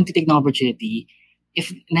kasi mag-take ng opportunity, if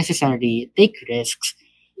necessary, take risks.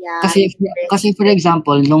 Yeah, kasi for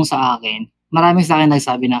example, nung sa akin, maraming sa akin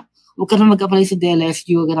nagsabi na, huwag ka na mag-apply sa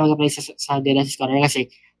DLSU, huwag ka na mag-apply sa DLSU Scholar kasi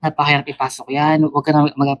napakahirap ipasok yan, huwag ka na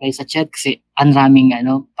mag-apply sa CHED kasi ang raming,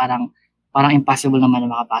 parang impossible naman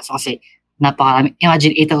na makapasok kasi napakarami.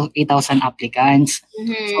 Imagine 8,000 applicants.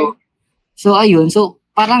 Mm-hmm. So ayun. So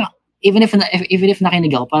parang even if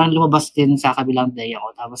nakinig ako, parang lumabas din sa kabilang day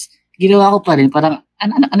ako. Tapos ginawa ko pa rin. Parang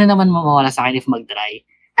ano naman mawawala sa akin if mag-try.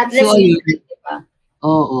 At least so, ayun. Diba?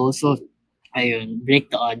 Oo. So ayun. Break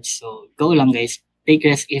the odds. So go lang guys. Take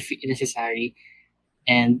risk if necessary.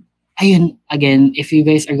 And ayun. Again, if you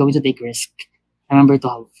guys are going to take risk, remember to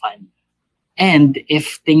have fun. And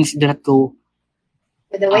if things do not go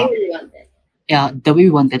the way we wanted. Yeah, the way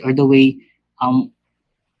we wanted or the way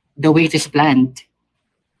it is planned,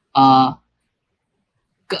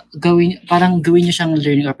 gawin niyo siyang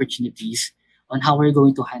learning opportunities on how we're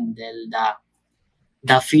going to handle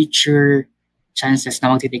the future chances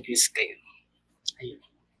na magti-take risk kayo. Ayun.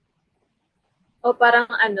 O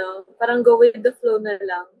parang go with the flow na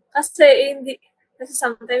lang. Kasi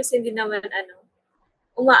sometimes hindi naman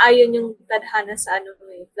umaayon yung tadhana sa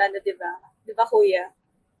plano, di ba? Di ba, Kuya?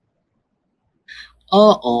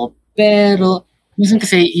 Oo, pero minsan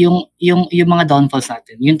kasi yung mga downfalls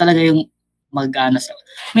natin, yun talaga yung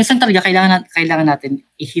minsan talaga kailangan natin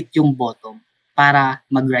i-hit yung bottom para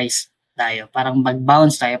mag-rise tayo, parang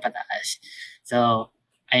mag-bounce tayo pataas. So,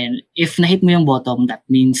 ayun, if na-hit mo yung bottom, that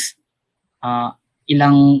means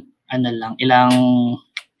ilang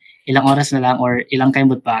oras na lang or ilang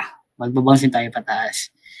kaimbot pa, magbabounce din tayo pataas.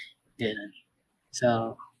 Ganun.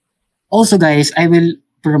 So, also guys, I will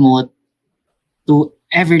promote to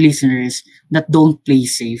every listeners that don't play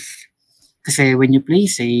safe. Kasi when you play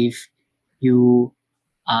safe,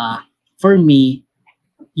 for me,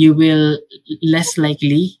 you will less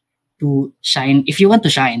likely to shine if you want to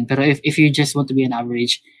shine. Pero if you just want to be an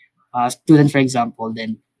average student, for example,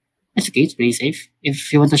 then it's okay, it's play safe.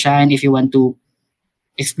 If you want to shine, if you want to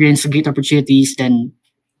experience great opportunities, then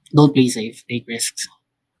don't play safe, take risks.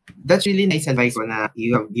 That's really nice advice na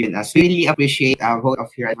you have given us. We really appreciate both of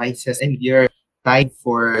your advices and your time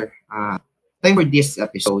for time for this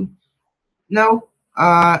episode. Now,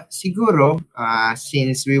 siguro,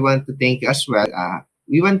 since we want to thank you as well,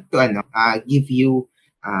 we want to give you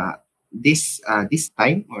this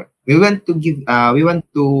time, or we want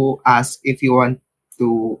to ask if you want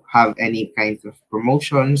to have any kinds of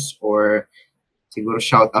promotions, or siguro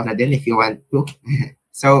shout out na din if you want to.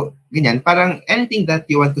 So, ganyan, parang anything that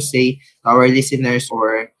you want to say to our listeners,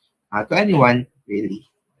 or to anyone, really.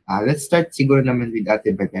 Let's start siguro naman with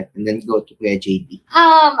Ate Badette and then go to Kuya JD.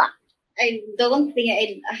 I don't think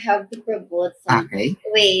I have to promote something.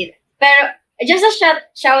 Okay. Wait. Pero, just a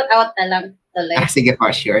shout out na lang tuloy. Sige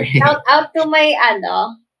po, sure. Shout out to my,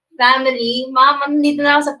 family. Mama, nandito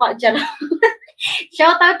na ako sa pajama.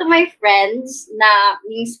 Shout out to my friends na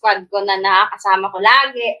yung squad ko na nakakasama ko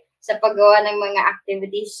lagi sa paggawa ng mga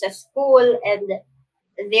activities sa school, and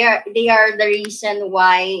they are the reason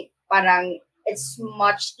why parang it's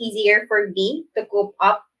much easier for me to cope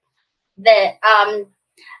up.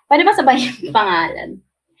 Paano ba sabahin yung pangalan?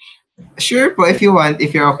 Sure po, if you want,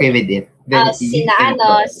 if you're okay with it. Sina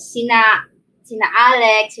Alex,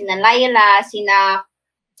 sina Layla, sina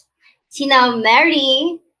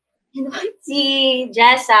Mary, si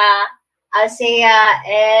Jessa, Alsea,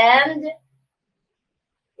 and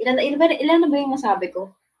ilan na ba yung masabi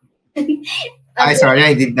ko? Ay, sorry,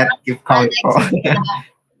 I did not keep count po.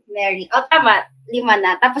 Mary. Tama. 5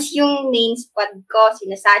 na. Tapos yung main squad ko,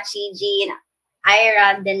 sina Sachi, Jean,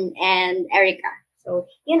 Ira, and Erica. So,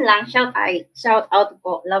 yun lang. Shout out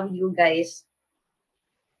po. Love you guys.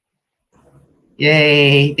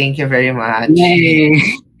 Yay! Thank you very much. Yay!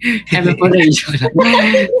 Happy po na yun.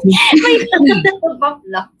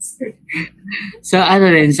 So,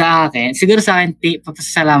 rin sa akin, siguro sa akin,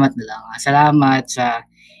 papasalamat na lang. Salamat sa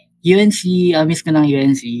UNC, miss ko ng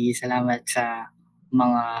UNC. Salamat sa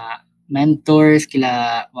mga mentors,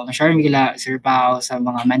 kila Mama Charmy, kila Sir Pao, sa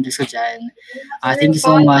mga mentors ko dyan. Thank you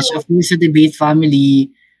so much. Of course, sa Debate family,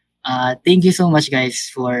 thank you so much, guys,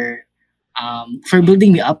 for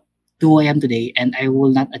building me up to who I am today. And I will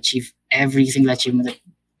not achieve every single achievement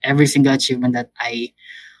that I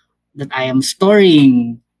am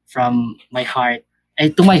storing from my heart,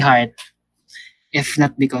 to my heart, if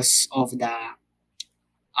not because of you,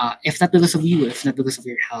 if not because of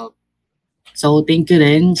your help. So, thank you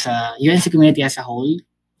rin sa UNC community as a whole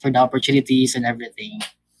for the opportunities and everything.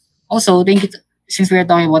 Also, thank you, since we are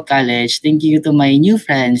talking about college, thank you to my new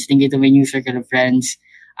friends, thank you to my new circle of friends,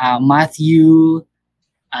 Matthew,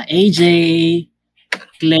 AJ,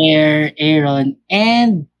 Claire, Aaron,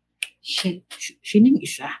 and sino yung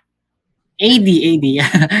isa? AD.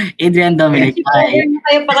 Adrian Dominic.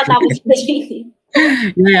 Kayo pagkatapos na JD.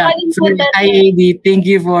 Yeah. So, hi AD, thank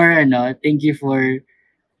you for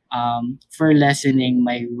lessening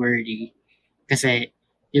my worry. Kasi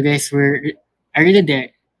you guys are really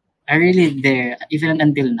there, even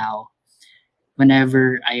until now.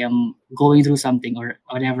 Whenever I am going through something, or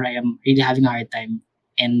whenever I am really having a hard time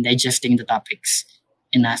in digesting the topics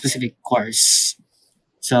in a specific course.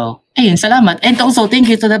 So, ayun, salamat. And also, thank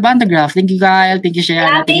you to the Bandagraph. Thank you, Kyle. Thank you,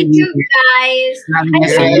 Shiara. Thank you, guys. I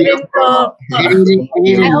almost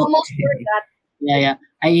forgot. Yeah.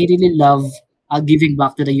 I really love giving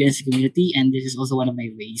back to the UNC community, and this is also one of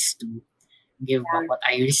my ways to give back what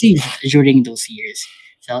I received during those years.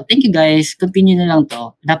 So, thank you, guys. Continue na lang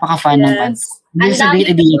to. Napaka-fun ng Bandagraph. Ang dami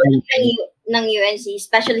ng UNC,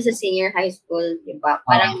 especially sa senior high school, diba?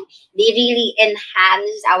 Parang they really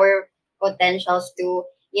enhance our potentials to,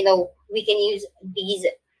 we can use these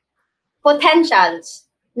potentials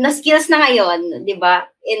na skills na ngayon, diba?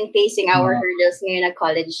 In facing our hurdles ngayon at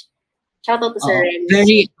college. Shout out to Sir Renz.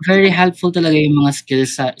 Very, very helpful talaga yung mga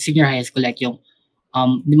skills sa senior high school. Like yung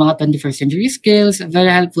mga 21st century skills,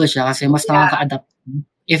 very helpful siya kasi mas nakaka-adapt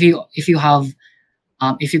if you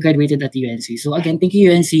graduated at UNC. So again, thank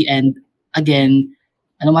you UNC, and again,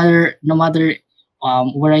 no matter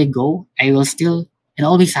where I go, I will still and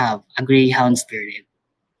always have a Greyhound spirit.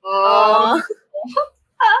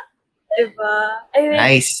 Diba?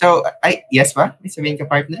 Nice. So, yes ba? May sabihin ka,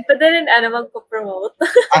 partner? But then, magpo-promote.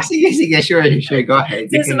 Sige, sure. Go ahead.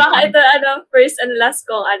 Since baka ito, first and last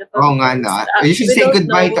kong, Oo nga, no. You should say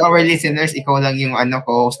goodbye to our listeners. Ikaw lang yung,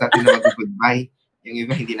 co-host natin na mag-goodbye. Yung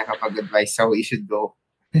iba hindi nakapag-goodbye. So, you should go.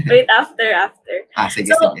 Wait, after.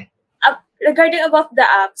 Sige. Regarding about the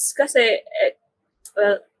apps, kasi,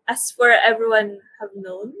 as for everyone have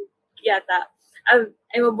known, yata,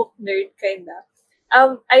 I'm a book nerd, kinda.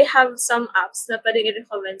 I have some apps na pwedeng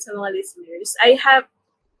i-recommend sa mga listeners. I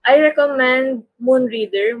recommend Moon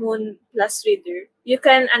Plus Reader. You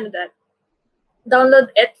can download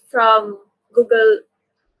it from Google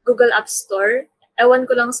App Store. Ewan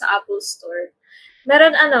ko lang sa Apple Store.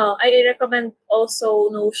 Meron I recommend also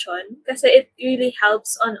Notion kasi it really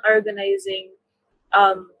helps on organizing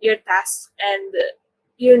your tasks and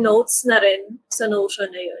your notes na rin sa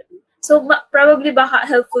Notion na yun. So probably baka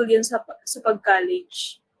helpful yun sa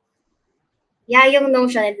pag-college. Yeah, yung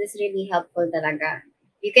Notion, it is really helpful talaga.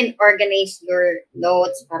 You can organize your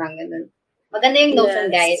notes, parang ganun. Maganda yung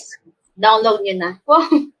Notion, guys. Download nyo na. Wow.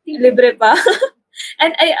 Libre pa.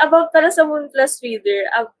 And about pala sa Moon Plus Reader,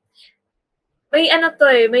 may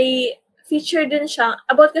may feature din siya.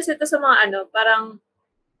 About kasi ito sa mga parang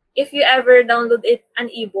if you ever download an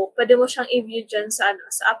ebook, pwede mo siyang i-view dyan sa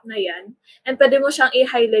app na yan. And pwede mo siyang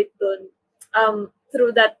i-highlight dun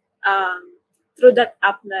through that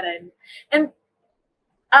app na rin. And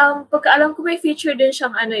pagkaalam ko may feature din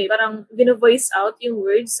siyang parang vino-voice out yung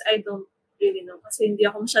words. I don't really know kasi hindi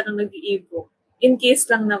ako masyadong nag-i-ebook. In case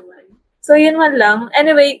lang naman. So yun man lang.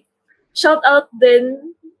 Anyway, shout out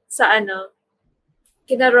din sa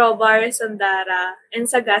kina Robar, Sandara, and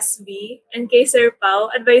sa Gasby, and kay Sir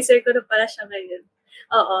Pao. Advisor ko na pala siya ngayon.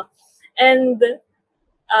 Oo. And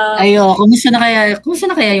kumusta na kaya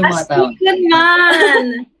yung mga tao?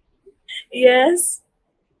 man! Yes.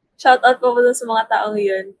 Shout out po sa mga taong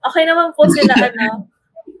yun. Okay naman po sila,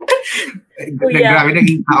 Kuya. Grabe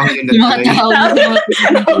naging taong yun. Yung mga tao.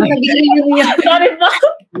 Sorry po.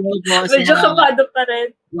 Medyo kapado pa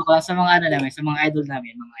rin. Sa mga sa mga idol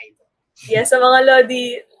namin, mga idol. Yes, sa mga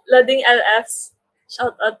loading LFs,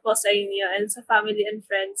 shout out po sa inyo and sa family and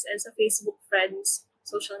friends and sa Facebook friends,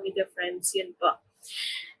 social media friends, yun po.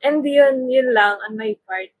 And yun lang on my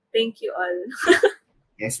part. Thank you all.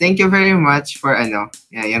 Yes, thank you very much for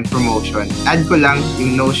yung promotion. Add ko lang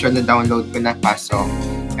yung Notion na download ko na kaso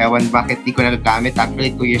ewan bakit di ko nagagamit.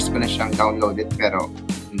 Actually, 2 years ko na siyang downloaded pero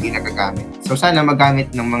hindi nagagamit. So sana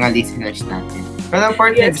magamit ng mga listeners natin. Pero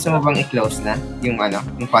partner, gusto mo bang i-close na yung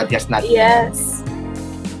podcast natin? Yes.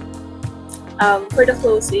 For the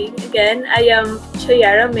closing, again, I am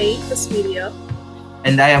Shiara May Cosmilio.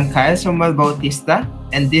 And I am Kyle Somal Bautista.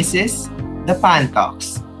 And this is The Pan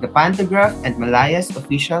Talks, the Pantograph and Malaya's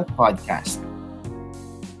official podcast.